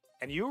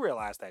 and you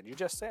realized that. You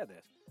just said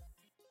this.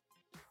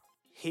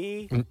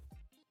 He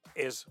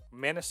is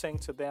menacing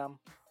to them,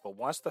 but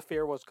once the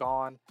fear was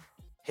gone,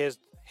 his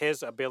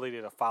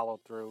ability to follow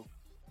through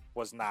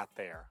was not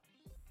there.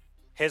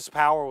 His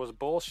power was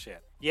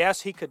bullshit.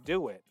 Yes, he could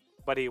do it,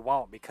 but he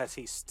won't because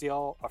he's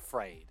still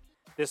afraid.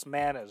 This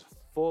man is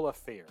full of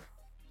fear.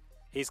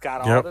 He's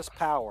got all this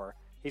power.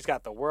 He's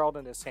got the world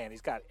in his hand.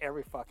 He's got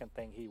every fucking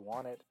thing he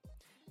wanted,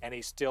 and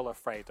he's still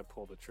afraid to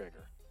pull the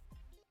trigger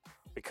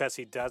because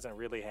he doesn't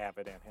really have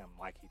it in him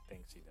like he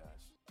thinks he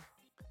does.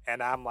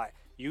 And I'm like,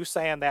 you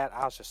saying that,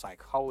 I was just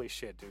like, holy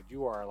shit, dude.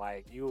 You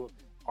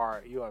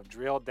have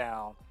drilled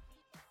down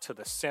to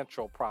the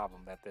central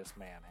problem that this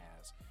man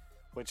has,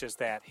 which is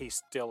that he's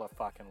still a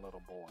fucking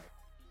little boy.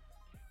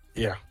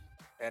 Yeah.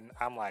 And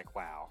I'm like,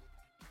 wow.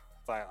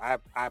 Like,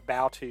 I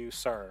bow to you,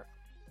 sir.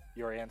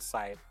 Your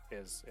insight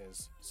is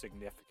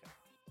significant.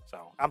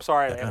 So I'm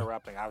sorry for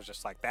interrupting. I was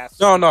just like, that's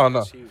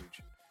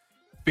huge.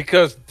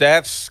 Because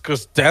that's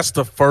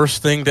the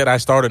first thing that I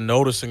started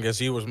noticing as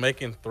he was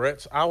making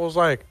threats. I was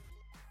like,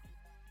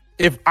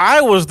 if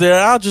I was there,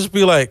 I'll just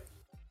be like,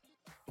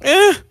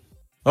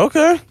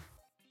 okay.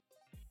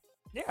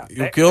 Yeah.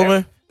 You kill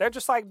me? They're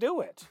just like,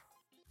 do it.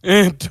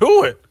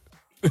 Do it.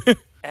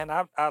 And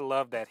I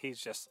love that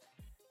he's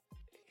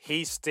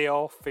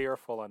still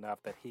fearful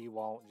enough that he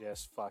won't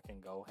just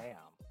fucking go ham.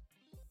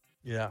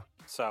 Yeah.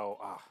 So,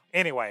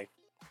 anyway,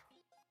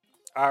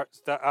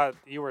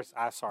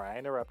 sorry, I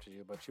interrupted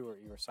you, but you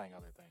were saying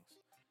other things.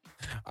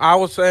 I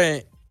was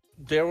saying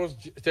there was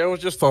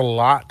just a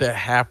lot that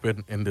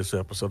happened in this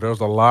episode. There was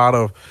a lot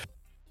of,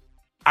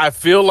 I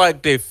feel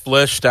like they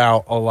fleshed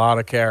out a lot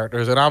of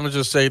characters, and I'm gonna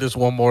just say this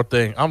one more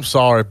thing. I'm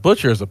sorry,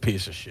 Butcher is a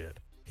piece of shit.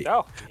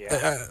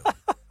 Yes.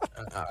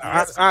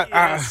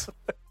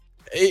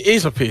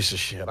 He's a piece of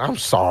shit. I'm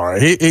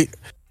sorry.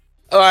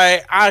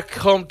 I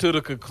come to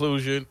the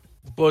conclusion,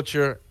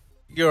 Butcher,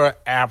 you're an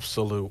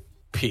absolute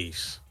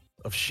piece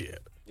of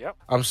shit. Yep.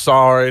 I'm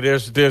sorry.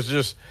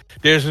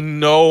 There's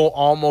no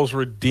almost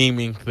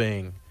redeeming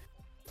thing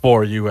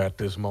for you at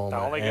this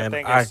moment. The only good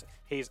thing is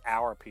he's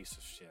our piece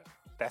of shit.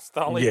 That's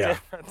the only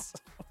difference.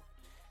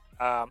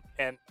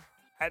 And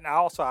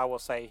also I will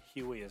say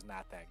Huey is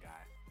not that guy.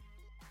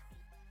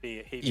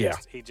 He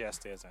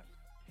just isn't.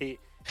 He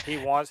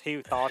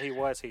thought he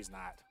was. He's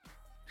not.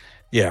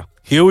 Yeah,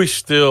 Huey's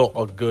still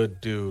a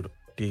good dude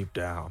deep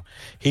down.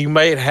 He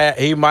might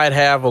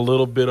have a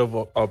little bit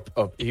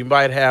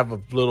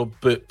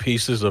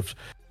pieces of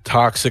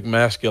toxic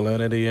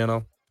masculinity in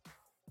him,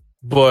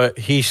 but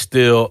he's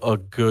still a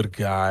good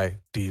guy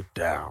deep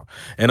down.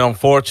 And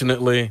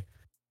unfortunately,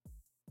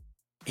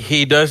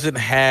 he doesn't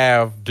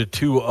have the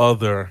two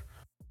other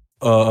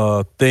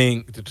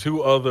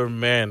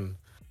men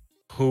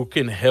who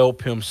can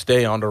help him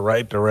stay on the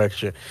right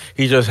direction.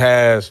 He just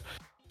has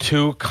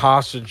two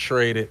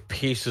concentrated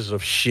pieces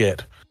of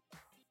shit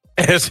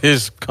as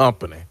his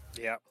company.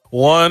 Yeah.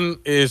 One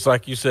is,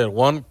 like you said,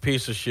 one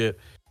piece of shit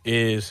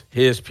is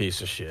his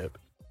piece of shit.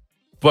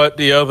 But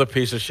the other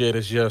piece of shit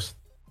is just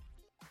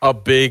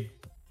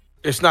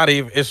it's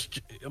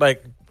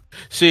like,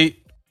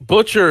 see,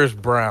 Butcher is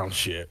brown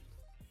shit.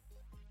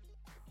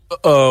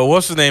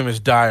 What's his name is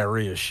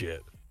diarrhea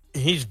shit.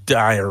 He's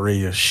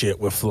diarrhea shit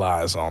with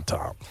flies on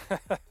top.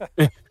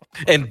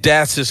 And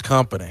that's his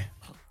company.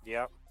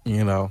 Yep.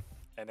 You know.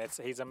 And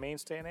he's a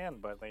means to an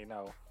end, but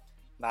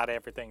not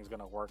everything's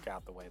going to work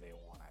out the way they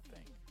want, I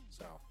think.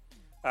 So,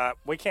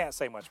 we can't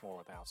say much more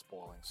without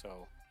spoiling.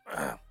 So,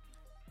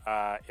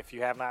 if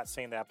you have not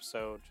seen the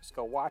episode, just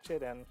go watch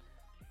it and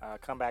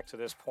come back to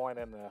this point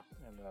in the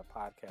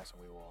podcast,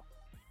 and we will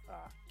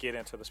get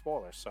into the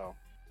spoilers. So,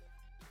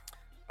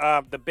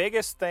 the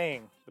biggest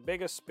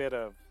bit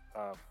of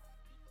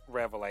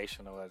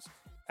revelation was,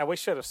 and we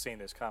should have seen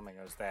this coming,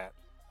 was that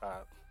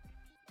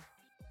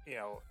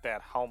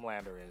that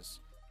Homelander is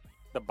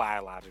the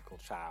biological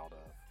child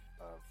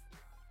of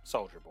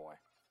Soldier Boy.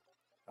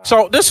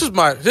 So this is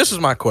my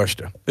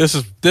question. This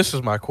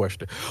is my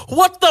question.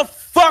 What the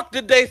fuck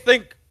did they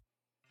think?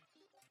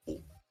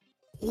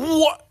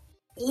 What?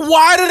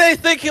 Why do they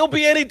think he'll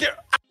be any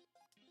different?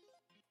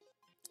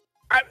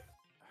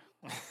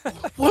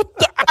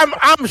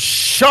 I'm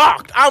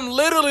shocked. I'm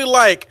literally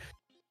like,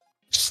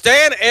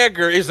 Stan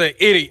Edgar is an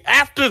idiot.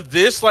 After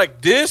this,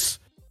 this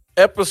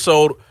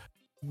episode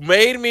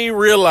made me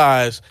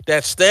realize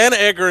that Stan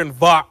Edgar and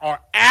Vought are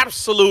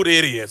absolute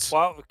idiots.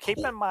 Well, keep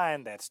in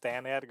mind that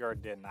Stan Edgar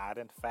did not,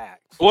 in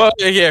fact. Well,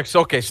 yeah,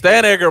 okay.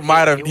 Stan Edgar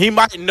he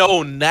might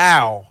know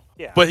now.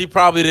 Yeah. But he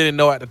probably didn't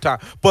know at the time.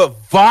 But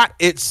Vought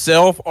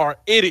itself are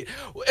idiot.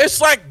 It's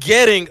like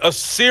getting a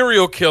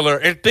serial killer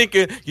and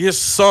thinking his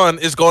son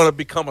is going to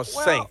become a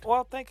saint.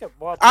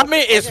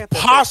 It's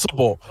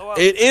possible.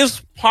 It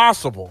is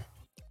possible.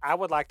 I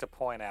would like to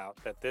point out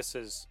that this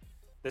is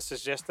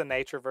just the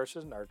nature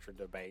versus nurture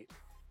debate.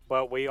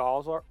 But we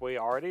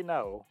already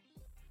know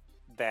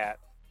that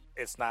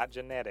it's not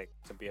genetic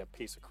to be a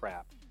piece of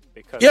crap.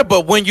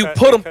 But when you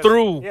put him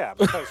through. Yeah,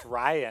 because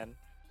Ryan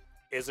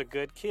is a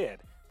good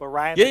kid. But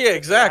Ryan's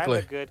exactly.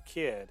 a good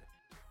kid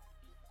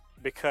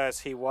because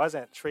he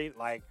wasn't treated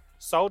like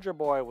Soldier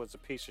Boy was a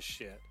piece of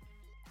shit.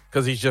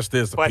 Because he just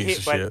is a piece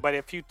of shit. But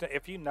if you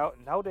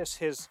notice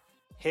his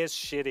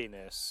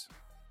shittiness,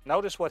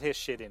 notice what his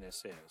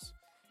shittiness is.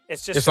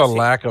 It's a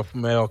lack of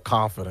male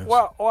confidence.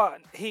 Well,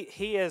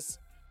 he is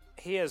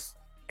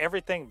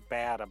everything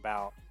bad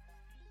about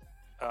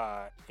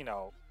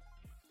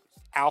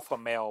alpha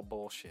male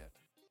bullshit,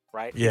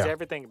 right? Yeah. He's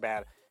everything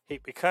bad.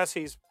 Because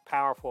he's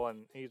powerful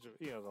and he's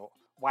the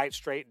white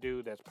straight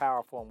dude that's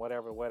powerful and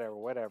whatever.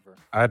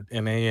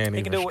 And he ain't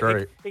even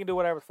straight. He can do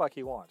whatever the fuck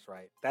he wants,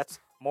 right? That's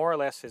more or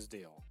less his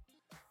deal.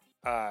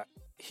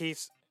 He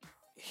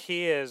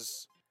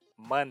is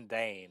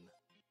mundane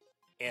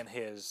in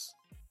his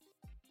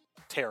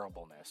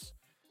terribleness,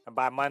 and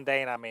by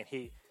mundane I mean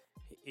he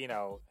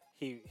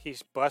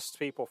busts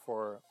people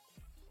for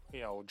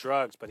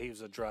drugs, but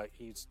he's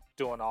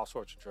doing all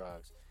sorts of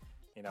drugs.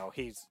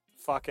 He's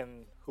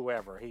fucking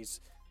whoever. He's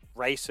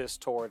racist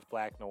towards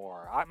Black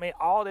Noir. I mean,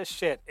 all this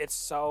shit, it's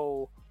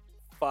so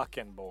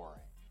fucking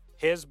boring.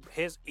 His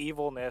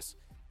evilness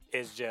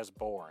is just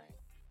boring,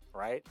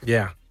 right?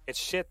 Yeah. It's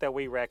shit that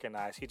we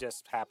recognize. He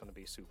just happened to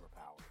be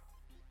superpowered.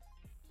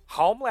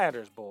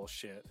 Homelander's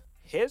bullshit,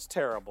 his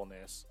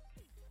terribleness,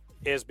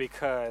 is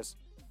because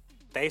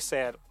they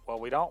said, well,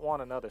 we don't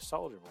want another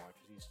Soldier Boy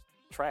because he's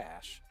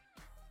trash.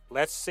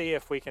 Let's see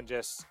if we can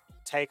just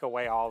take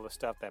away all the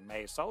stuff that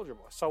made Soldier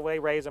Boy. So they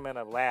raise him in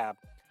a lab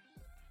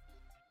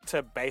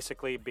to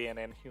basically be an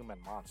inhuman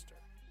monster.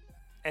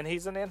 And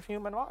he's an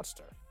inhuman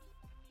monster.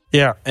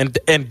 Yeah, and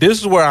this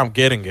is where I'm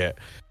getting at.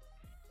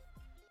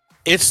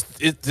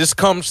 This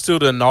comes to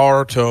the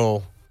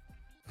Naruto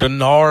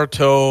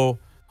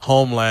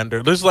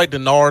Homelander. This is like the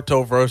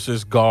Naruto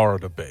versus Gaara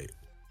debate.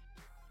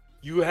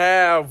 You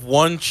have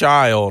a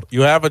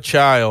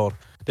child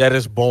that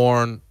is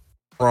born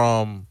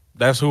from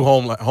That's who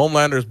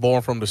Homelander is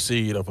born from the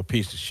seed of a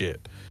piece of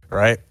shit,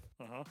 right?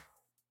 Mm-hmm.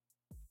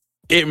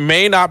 It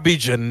may not be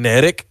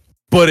genetic,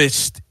 but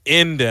it's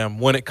in them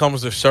when it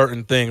comes to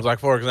certain things. Like,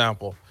 for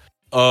example,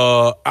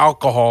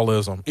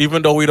 alcoholism.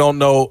 Even though we haven't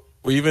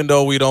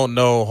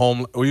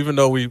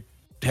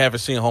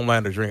seen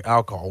Homelander drink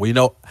alcohol, we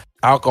know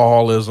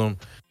alcoholism,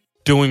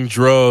 doing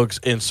drugs,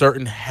 and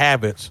certain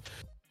habits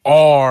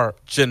are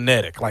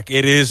genetic. Like,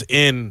 it is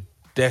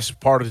that's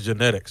part of the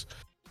genetics.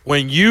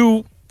 When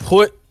you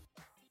put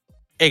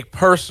a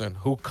person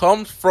who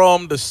comes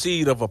from the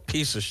seed of a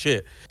piece of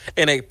shit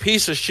in a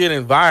piece of shit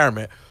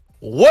environment,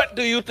 what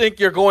do you think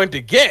you're going to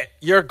get?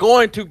 You're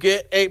going to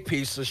get a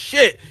piece of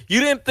shit.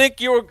 You didn't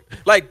think you were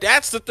like,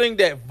 that's the thing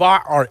that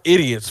Vought are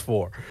idiots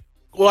for.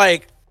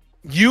 Like,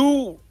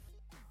 you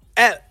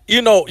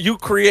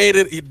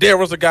created, there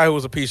was a guy who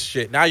was a piece of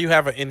shit. Now you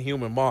have an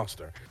inhuman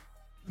monster.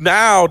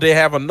 Now they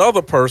have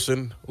another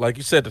person, like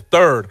you said,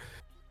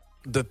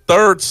 the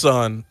third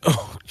son.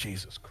 Oh,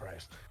 Jesus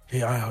Christ.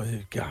 Yeah,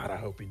 God, I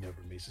hope he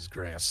never meets his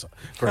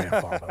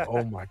grandfather.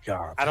 Oh my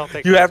God. I don't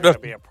think there's going to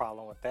be a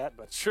problem with that,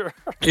 but sure.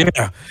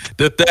 Yeah.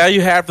 Now you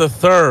have the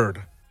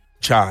third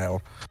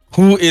child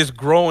who is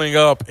growing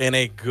up in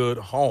a good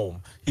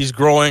home. He's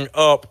growing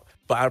up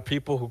by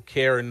people who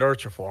care and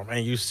nurture for him.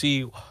 And you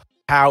see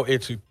how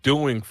it's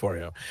doing for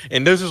him.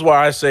 And this is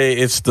why I say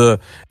it's the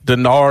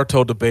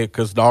Naruto debate,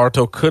 because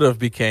Naruto could have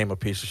became a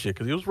piece of shit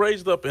because he was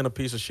raised up in a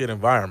piece of shit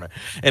environment.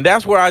 And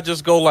that's where I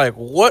just go like,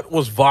 what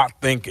was Vought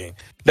thinking?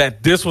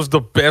 That this was the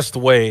best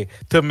way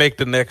to make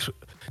the next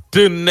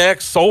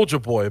Soldier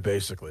Boy,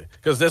 basically,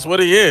 because that's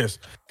what he is.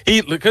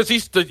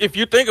 If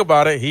you think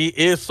about it, he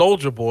is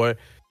Soldier Boy,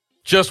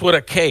 just with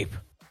a cape.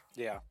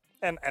 Yeah,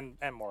 and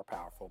more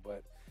powerful,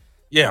 but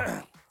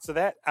yeah. So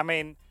that, I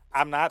mean,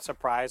 I'm not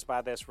surprised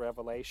by this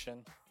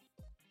revelation.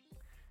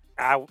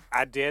 I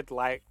did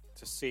like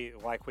to see,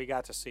 like, we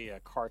got to see a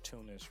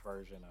cartoonish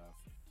version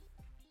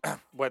of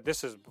but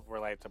this is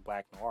related to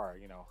Black Noir,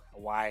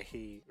 why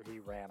he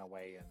ran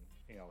away and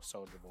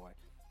Soldier Boy.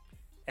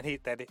 And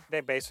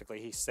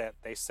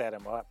they set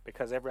him up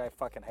because everybody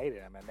fucking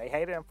hated him, and they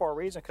hated him for a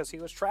reason, because he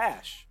was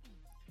trash.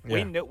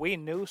 Yeah. We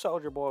knew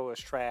Soldier Boy was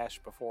trash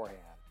beforehand.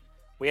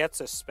 We had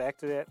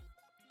suspected it,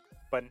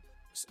 but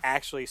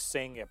actually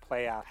seeing it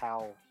play out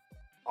how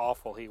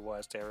awful he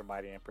was to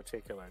everybody, in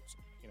particular,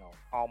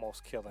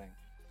 almost killing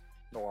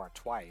Noir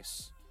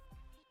twice,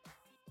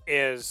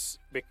 is,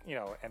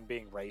 and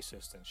being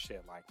racist and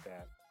shit like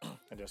that,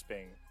 and just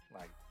being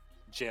like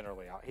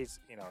generally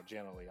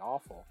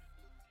awful.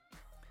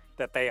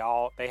 That they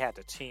had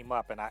to team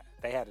up, and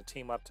they had to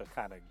team up to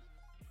kind of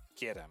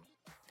get him,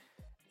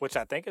 which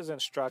I think is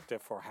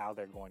instructive for how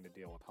they're going to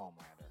deal with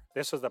Homelander.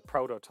 This is the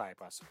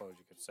prototype, I suppose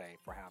you could say,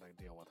 for how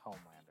to deal with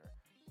Homelander.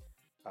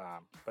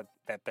 But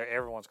that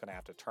everyone's going to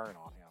have to turn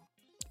on him.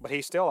 But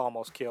he still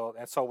almost killed,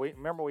 and so we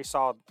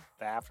saw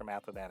the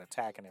aftermath of that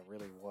attack, and it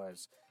really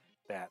was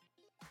that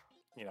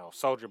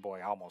Soldier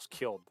Boy almost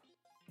killed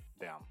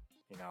them,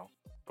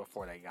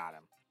 before they got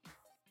him.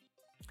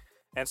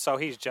 And so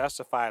he's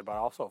justified, but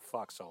also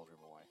fuck Soldier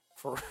Boy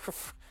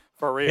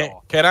for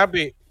real. Can I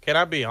be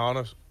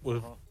honest with?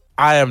 Mm-hmm.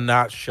 I am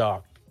not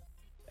shocked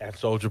at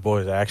Soldier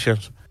Boy's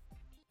actions,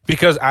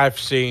 because I've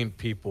seen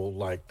people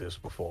like this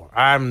before.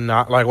 I'm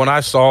not, like, when I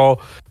saw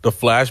the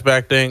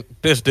flashback thing,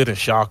 this didn't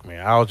shock me.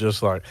 I was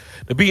just like,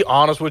 to be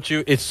honest with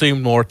you, it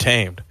seemed more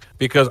tamed,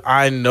 because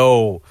I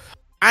knew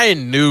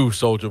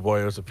Soldier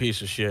Boy was a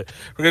piece of shit.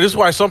 This is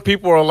why some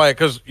people are like,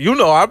 because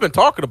I've been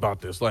talking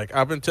about this. Like,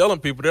 I've been telling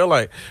people, they're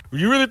like,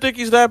 you really think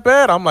he's that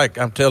bad? I'm like,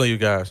 I'm telling you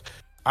guys,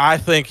 I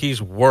think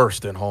he's worse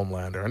than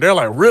Homelander. And they're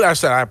like, really? I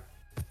said, I'm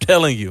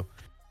telling you,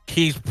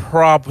 he's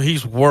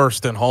worse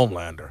than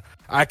Homelander.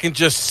 I can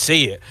just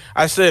see it.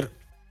 I said,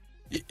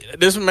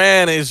 this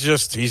man he's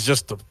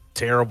just a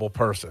terrible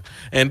person.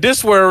 And this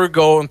is where we're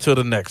going to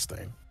the next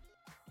thing.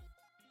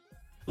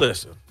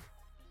 Listen,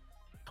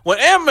 when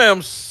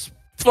MM's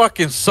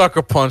fucking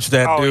sucker punched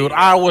that dude, yeah.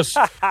 I was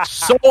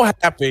so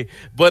happy,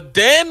 but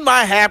then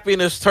my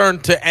happiness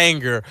turned to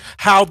anger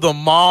how the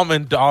mom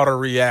and daughter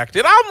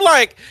reacted. I'm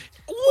like,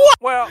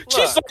 what? Well,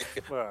 she's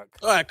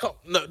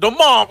the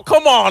mom,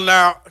 come on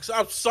now.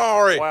 I'm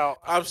sorry. Well,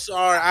 I'm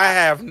sorry.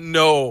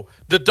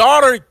 The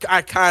daughter,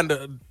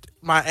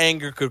 my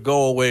anger could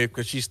go away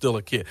because she's still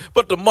a kid.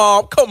 But the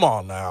mom, come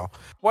on now.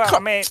 Well, I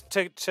mean,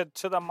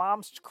 to the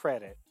mom's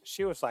credit,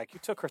 she was like, you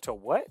took her to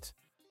what?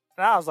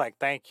 And I was like,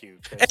 thank you.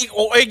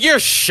 And you're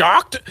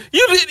shocked?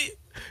 You didn't.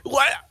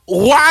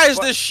 Why is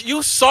this?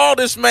 You saw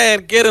this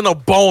man getting a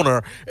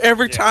boner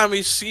every time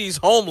he sees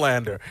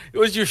Homelander.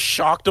 Was you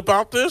shocked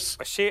about this?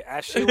 But she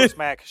was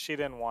mad because she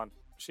didn't want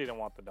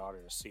the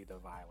daughter to see the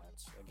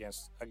violence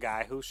against a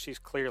guy who she's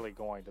clearly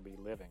going to be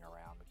living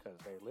around because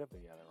they live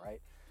together,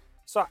 right?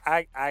 So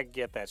I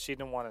get that she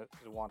didn't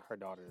want her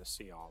daughter to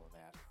see all of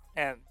that.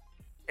 And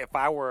if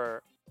I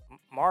were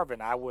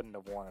Marvin, I wouldn't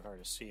have wanted her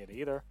to see it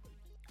either.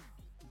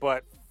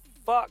 But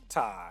fuck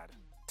Todd.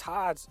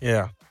 Todd's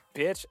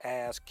bitch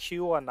ass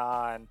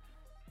QAnon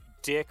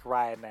dick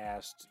riding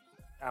ass.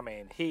 I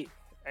mean,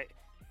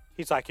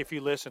 He's like, if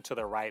you listen to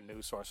the right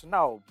news source.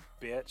 No,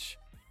 bitch.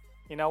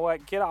 You know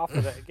what? Get off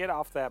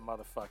that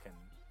motherfucking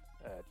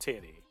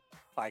titty.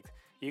 Like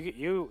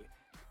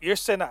you're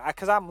sitting,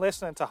 because I'm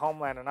listening to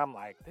Homeland and I'm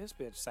like, this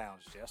bitch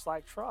sounds just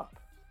like Trump,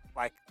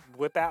 like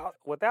without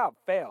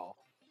fail,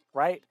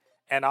 right?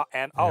 And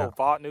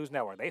Vault News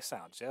Network, they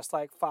sound just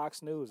like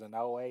Fox News and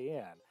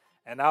OAN,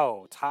 and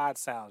Todd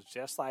sounds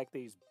just like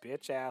these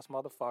bitch ass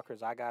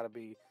motherfuckers I gotta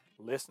be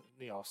listening,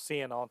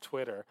 seeing on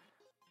Twitter,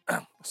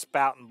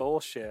 spouting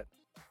bullshit,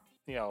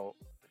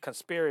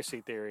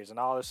 conspiracy theories and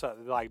all this stuff.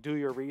 Like, do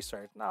your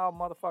research. No,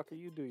 motherfucker,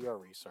 you do your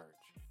research.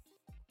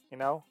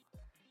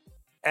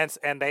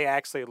 And they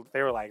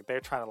were like, they're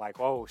trying to like,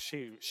 oh,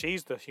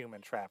 she's the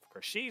human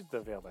trafficker, she's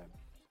the villain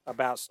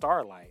about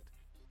Starlight,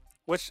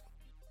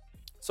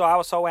 so I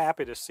was so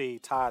happy to see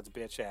Todd's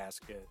bitch ass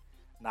get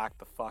knocked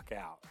the fuck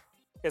out.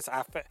 It's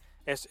a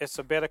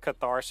bit of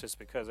catharsis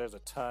because there's a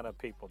ton of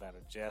people that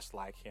are just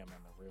like him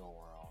in the real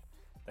world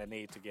that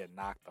need to get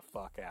knocked the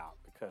fuck out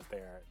because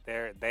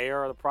they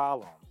are the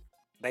problem.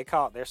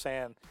 They're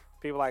saying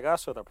people like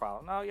us are the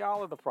problem. No,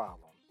 y'all are the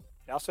problem.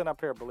 Y'all sitting up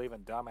here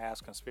believing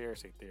dumbass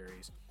conspiracy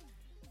theories.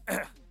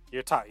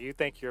 You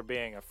think you're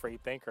being a free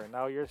thinker.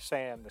 No, you're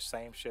saying the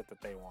same shit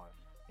that they want.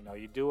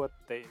 You do what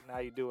they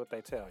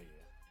tell you.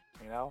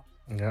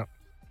 Yeah.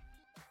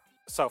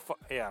 So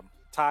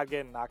Todd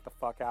getting knocked the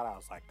fuck out. I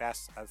was like,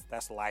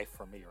 that's life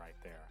for me right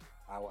there.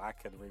 I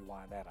could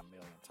rewind that a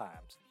million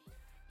times.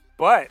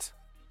 But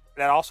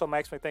that also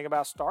makes me think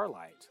about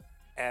Starlight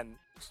and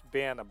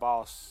being a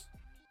boss.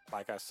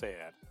 Like I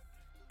said,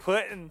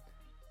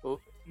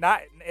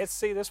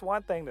 this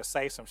one thing to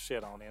say some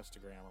shit on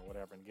Instagram or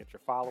whatever and get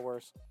your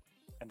followers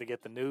and to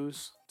get the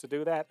news to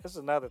do that. This is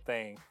another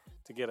thing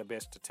to get a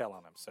bitch to tell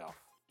on himself,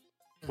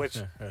 which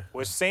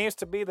seems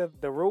to be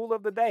the rule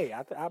of the day.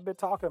 I've been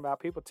talking about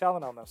people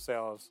telling on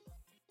themselves.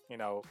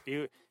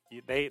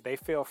 They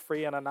feel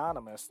free and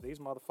anonymous. These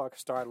motherfuckers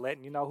start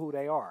letting you know who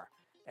they are.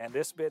 And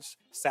this bitch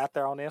sat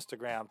there on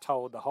Instagram,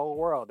 told the whole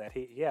world that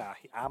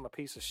I'm a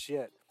piece of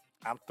shit.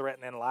 I'm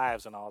threatening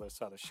lives and all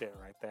this other shit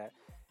right there.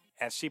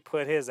 And she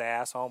put his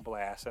ass on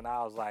blast, and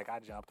I was like, I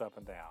jumped up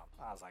and down.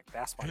 I was like,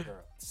 that's my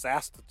girl.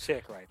 That's the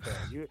chick right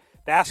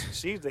there.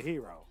 She's the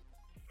hero.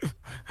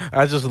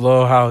 I just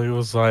love how he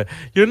was like,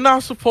 "You're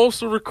not supposed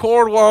to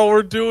record while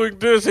we're doing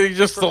this." And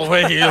just the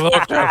way he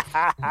looked at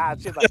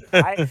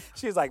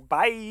she's like,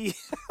 bye.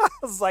 I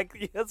was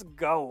like, let's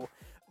go.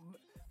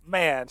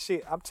 Man,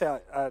 I'm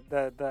telling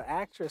the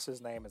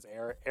actress's name is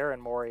Erin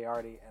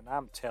Moriarty, and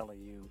I'm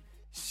telling you,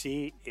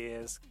 she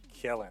is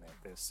killing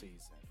it this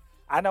season.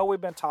 I know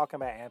we've been talking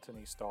about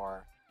Anthony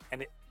Starr,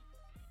 and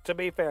to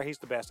be fair, he's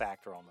the best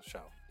actor on the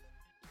show.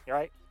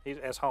 Right? He's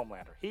as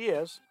Homelander. He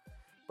is.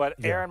 But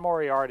Erin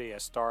Moriarty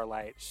as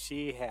Starlight,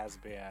 she has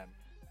been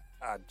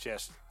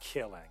just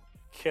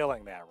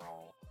killing that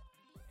role.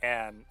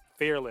 And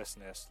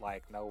fearlessness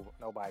like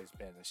nobody's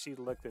business. She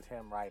looked at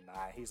him right in the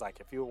eye. He's like,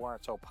 if you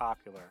weren't so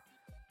popular,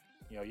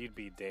 you'd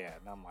be dead.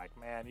 And I'm like,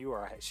 man,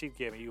 she's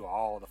giving you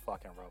all the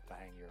fucking rope to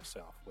hang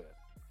yourself with.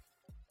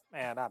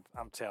 Man,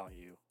 I'm telling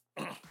you.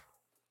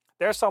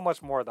 There's so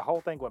much more. The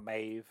whole thing with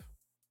Maeve.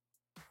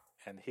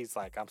 And he's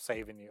like, I'm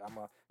saving you. I'm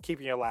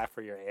keeping you alive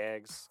for your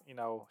eggs.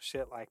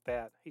 Shit like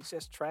that. He's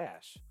just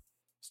trash.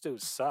 This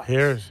dude sucks.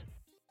 Here's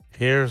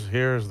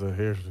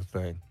the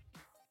thing.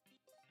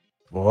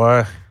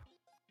 Boy.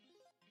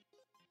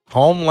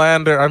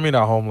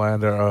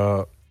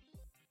 Homelander,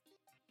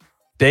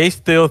 they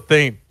still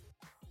think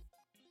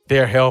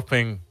they're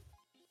helping,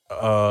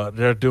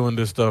 they're doing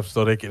this stuff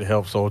so they can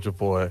help Soulja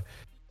Boy,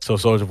 so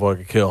Soulja Boy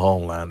can kill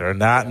Homelander,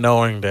 not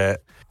knowing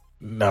that,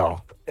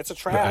 no. It's a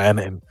trap.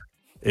 And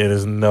it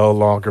is no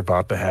longer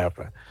about to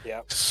happen.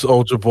 Yep.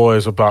 Soulja Boy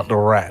is about to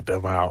rat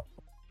them out.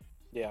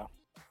 Yeah.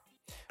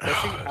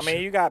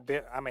 You got,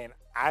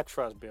 I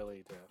trust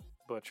Billy to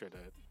Butcher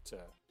to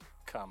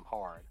come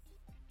hard.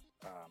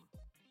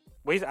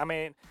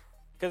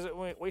 Because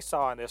we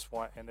saw in this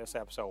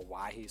episode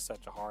why he's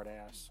such a hard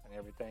ass and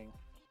everything,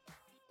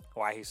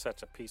 why he's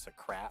such a piece of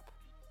crap.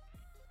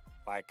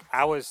 Like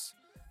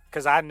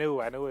because I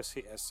knew as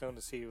soon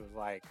as he was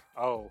like,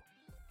 oh,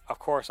 of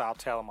course I'll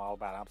tell him all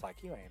about it. I was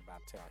like, you ain't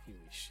about to tell Huey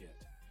shit,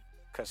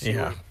 because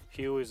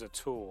Huey's a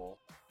tool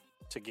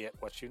to get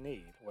what you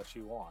need, what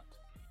you want.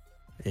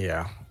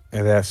 Yeah,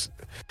 and that's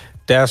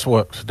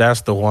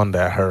the one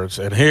that hurts.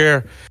 And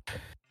here,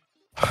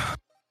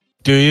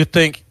 do you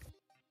think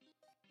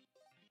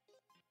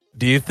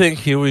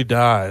Huey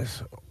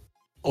dies,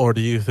 or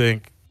do you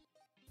think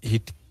he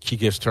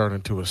gets turned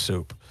into a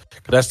soup?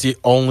 That's the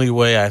only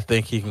way I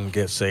think he can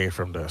get saved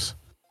from this.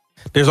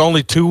 There's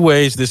only two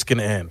ways this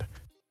can end.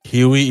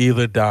 Huey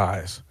either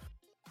dies,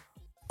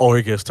 or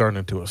he gets turned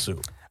into a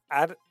soup.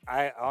 I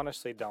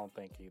honestly don't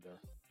think either.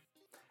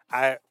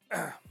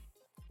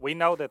 We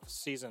know that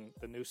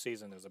the new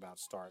season is about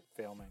to start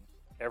filming.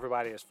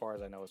 Everybody, as far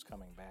as I know, is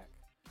coming back.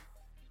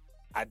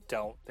 I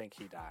don't think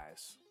he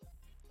dies.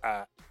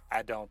 I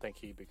don't think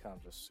he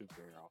becomes a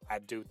superhero. I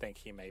do think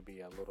he may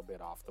be a little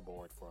bit off the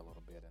board for a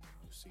little bit in the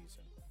new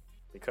season,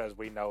 because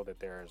we know that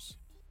there's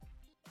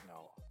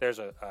there's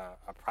a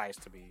price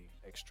to be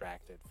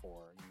extracted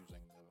for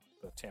using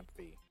the temp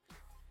fee.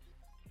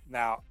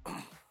 Now,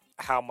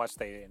 how much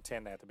they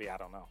intend that to be, I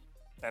don't know.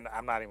 And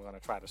I'm not even going to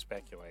try to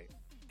speculate.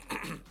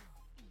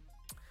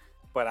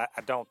 But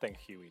I don't think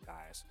Huey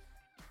dies.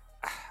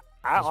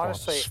 I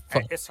honestly,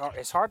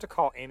 it's hard to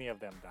call any of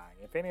them dying.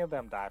 If any of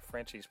them die,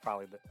 Frenchie's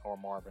probably or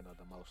Marvin are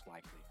the most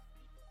likely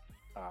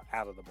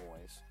out of the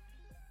boys.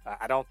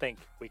 I don't think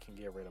we can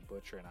get rid of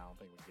Butcher, and I don't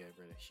think we can get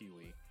rid of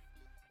Huey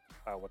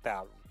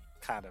without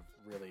kind of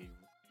really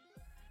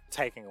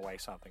taking away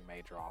something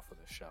major off of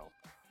the show.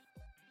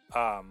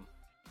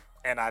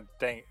 And I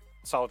think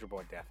Soldier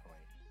Boy definitely.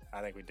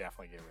 I think we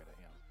definitely get rid of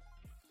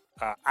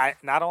him.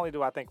 Not only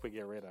do I think we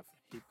get rid of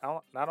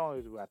not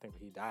only do I think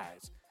he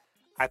dies,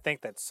 I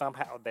think that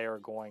somehow they're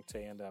going to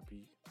end up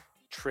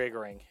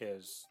triggering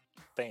his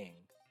thing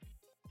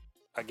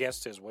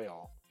against his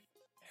will,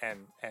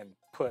 and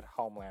put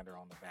Homelander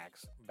on the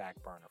back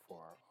burner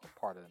for a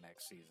part of the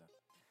next season.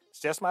 It's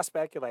just my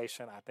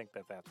speculation. I think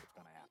that that's what's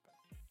going to happen.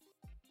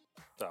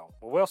 So,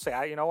 but we'll see.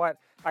 You know what?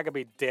 I could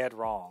be dead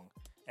wrong,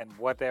 and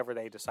whatever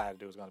they decide to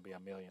do is going to be a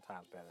million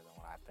times better than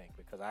what I think.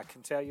 Because I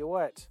can tell you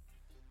what,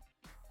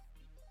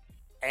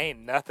 ain't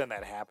nothing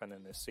that happened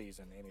in this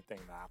season, anything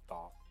that I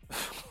thought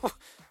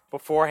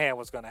beforehand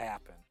was going to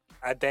happen.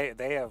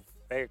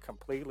 They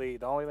completely.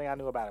 The only thing I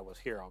knew about it was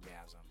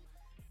Hero-gasm.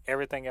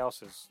 Everything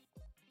else is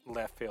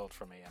left field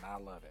for me, and I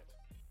love it.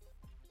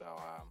 So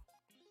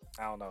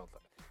I don't know.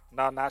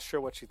 Not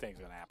sure what you think is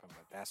going to happen,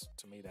 but that's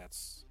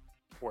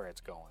where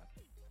it's going.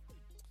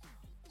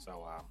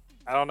 So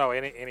I don't know.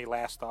 Any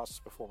last thoughts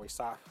before we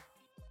stop?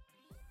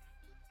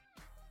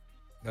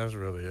 That's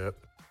really it.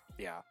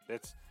 Yeah,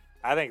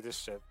 I think this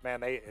shit,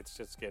 man. It's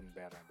just getting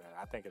better and better.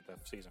 I think that the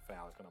season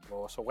finale is going to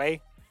blow us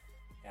away,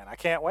 and I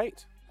can't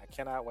wait. I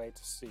cannot wait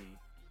to see.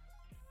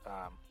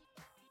 I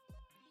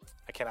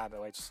cannot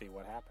wait to see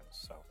what happens.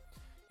 So,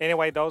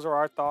 anyway, those are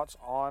our thoughts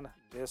on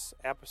this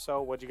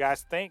episode. What do you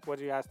guys think? What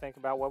do you guys think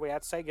about what we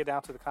had to say? Get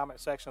down to the comment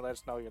section. Let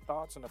us know your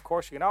thoughts. And, of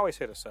course, you can always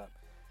hit us up.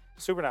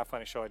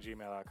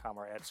 SuperNotFunnyShow@gmail.com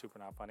or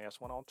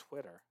 @SuperNotFunnyS1 on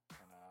Twitter.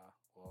 And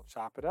we'll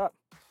chop it up.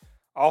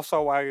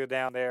 Also, while you're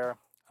down there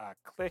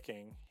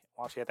clicking,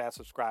 why don't you hit that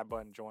subscribe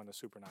button, join the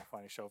Super Not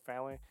Funny Show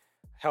family.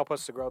 Help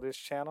us to grow this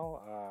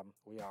channel.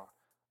 We are.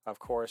 Of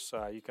course,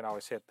 you can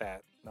always hit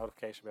that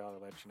notification bell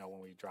to let you know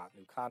when we drop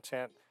new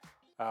content.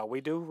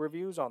 We do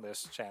reviews on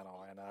this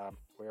channel, and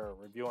we're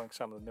reviewing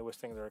some of the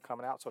newest things that are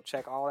coming out, so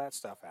check all that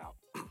stuff out.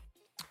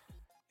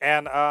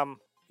 And, I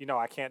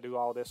can't do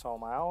all this on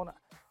my own.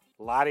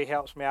 Lottie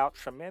helps me out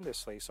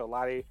tremendously. So,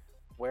 Lottie,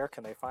 where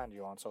can they find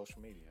you on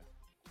social media?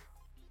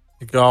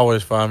 You can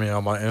always find me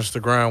on my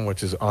Instagram,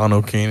 which is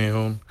Anu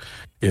Kinihun.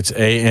 It's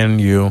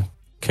ANUKINIHUN.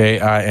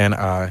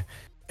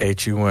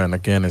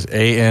 Again, it's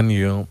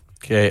ANUKINIHUN.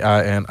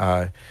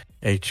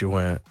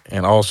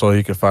 And also,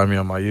 you can find me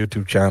on my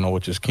YouTube channel,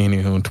 which is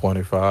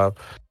Kinihun25.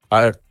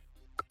 I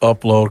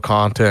upload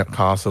content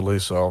constantly,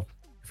 so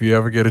if you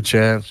ever get a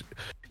chance,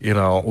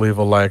 leave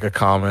a like, a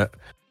comment,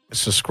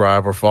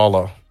 subscribe, or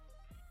follow.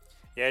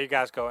 Yeah, you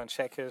guys go and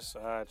check his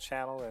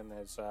channel and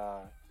his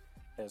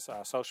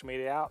social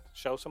media out.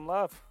 Show some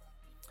love.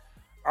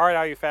 All right,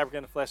 all you Fabric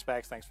in the Flesh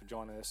bags, thanks for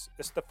joining us.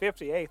 It's the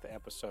 58th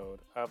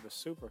episode of the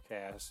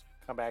Supercast.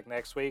 Come back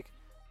next week.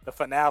 The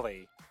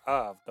finale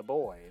of The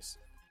Boys,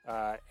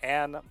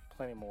 and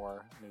plenty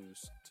more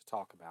news to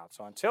talk about.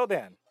 So until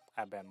then,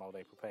 I've been Mo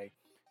De Pupe,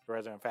 the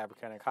resident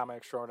fabricant and comic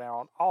extraordinaire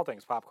on all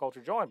things pop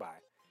culture, joined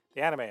by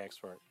the anime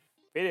expert,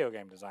 video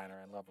game designer,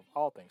 and love of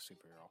all things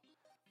superhero,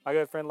 my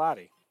good friend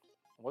Lottie.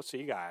 We'll see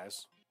you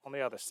guys on the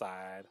other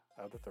side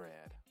of the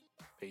thread.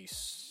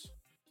 Peace.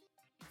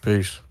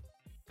 Peace.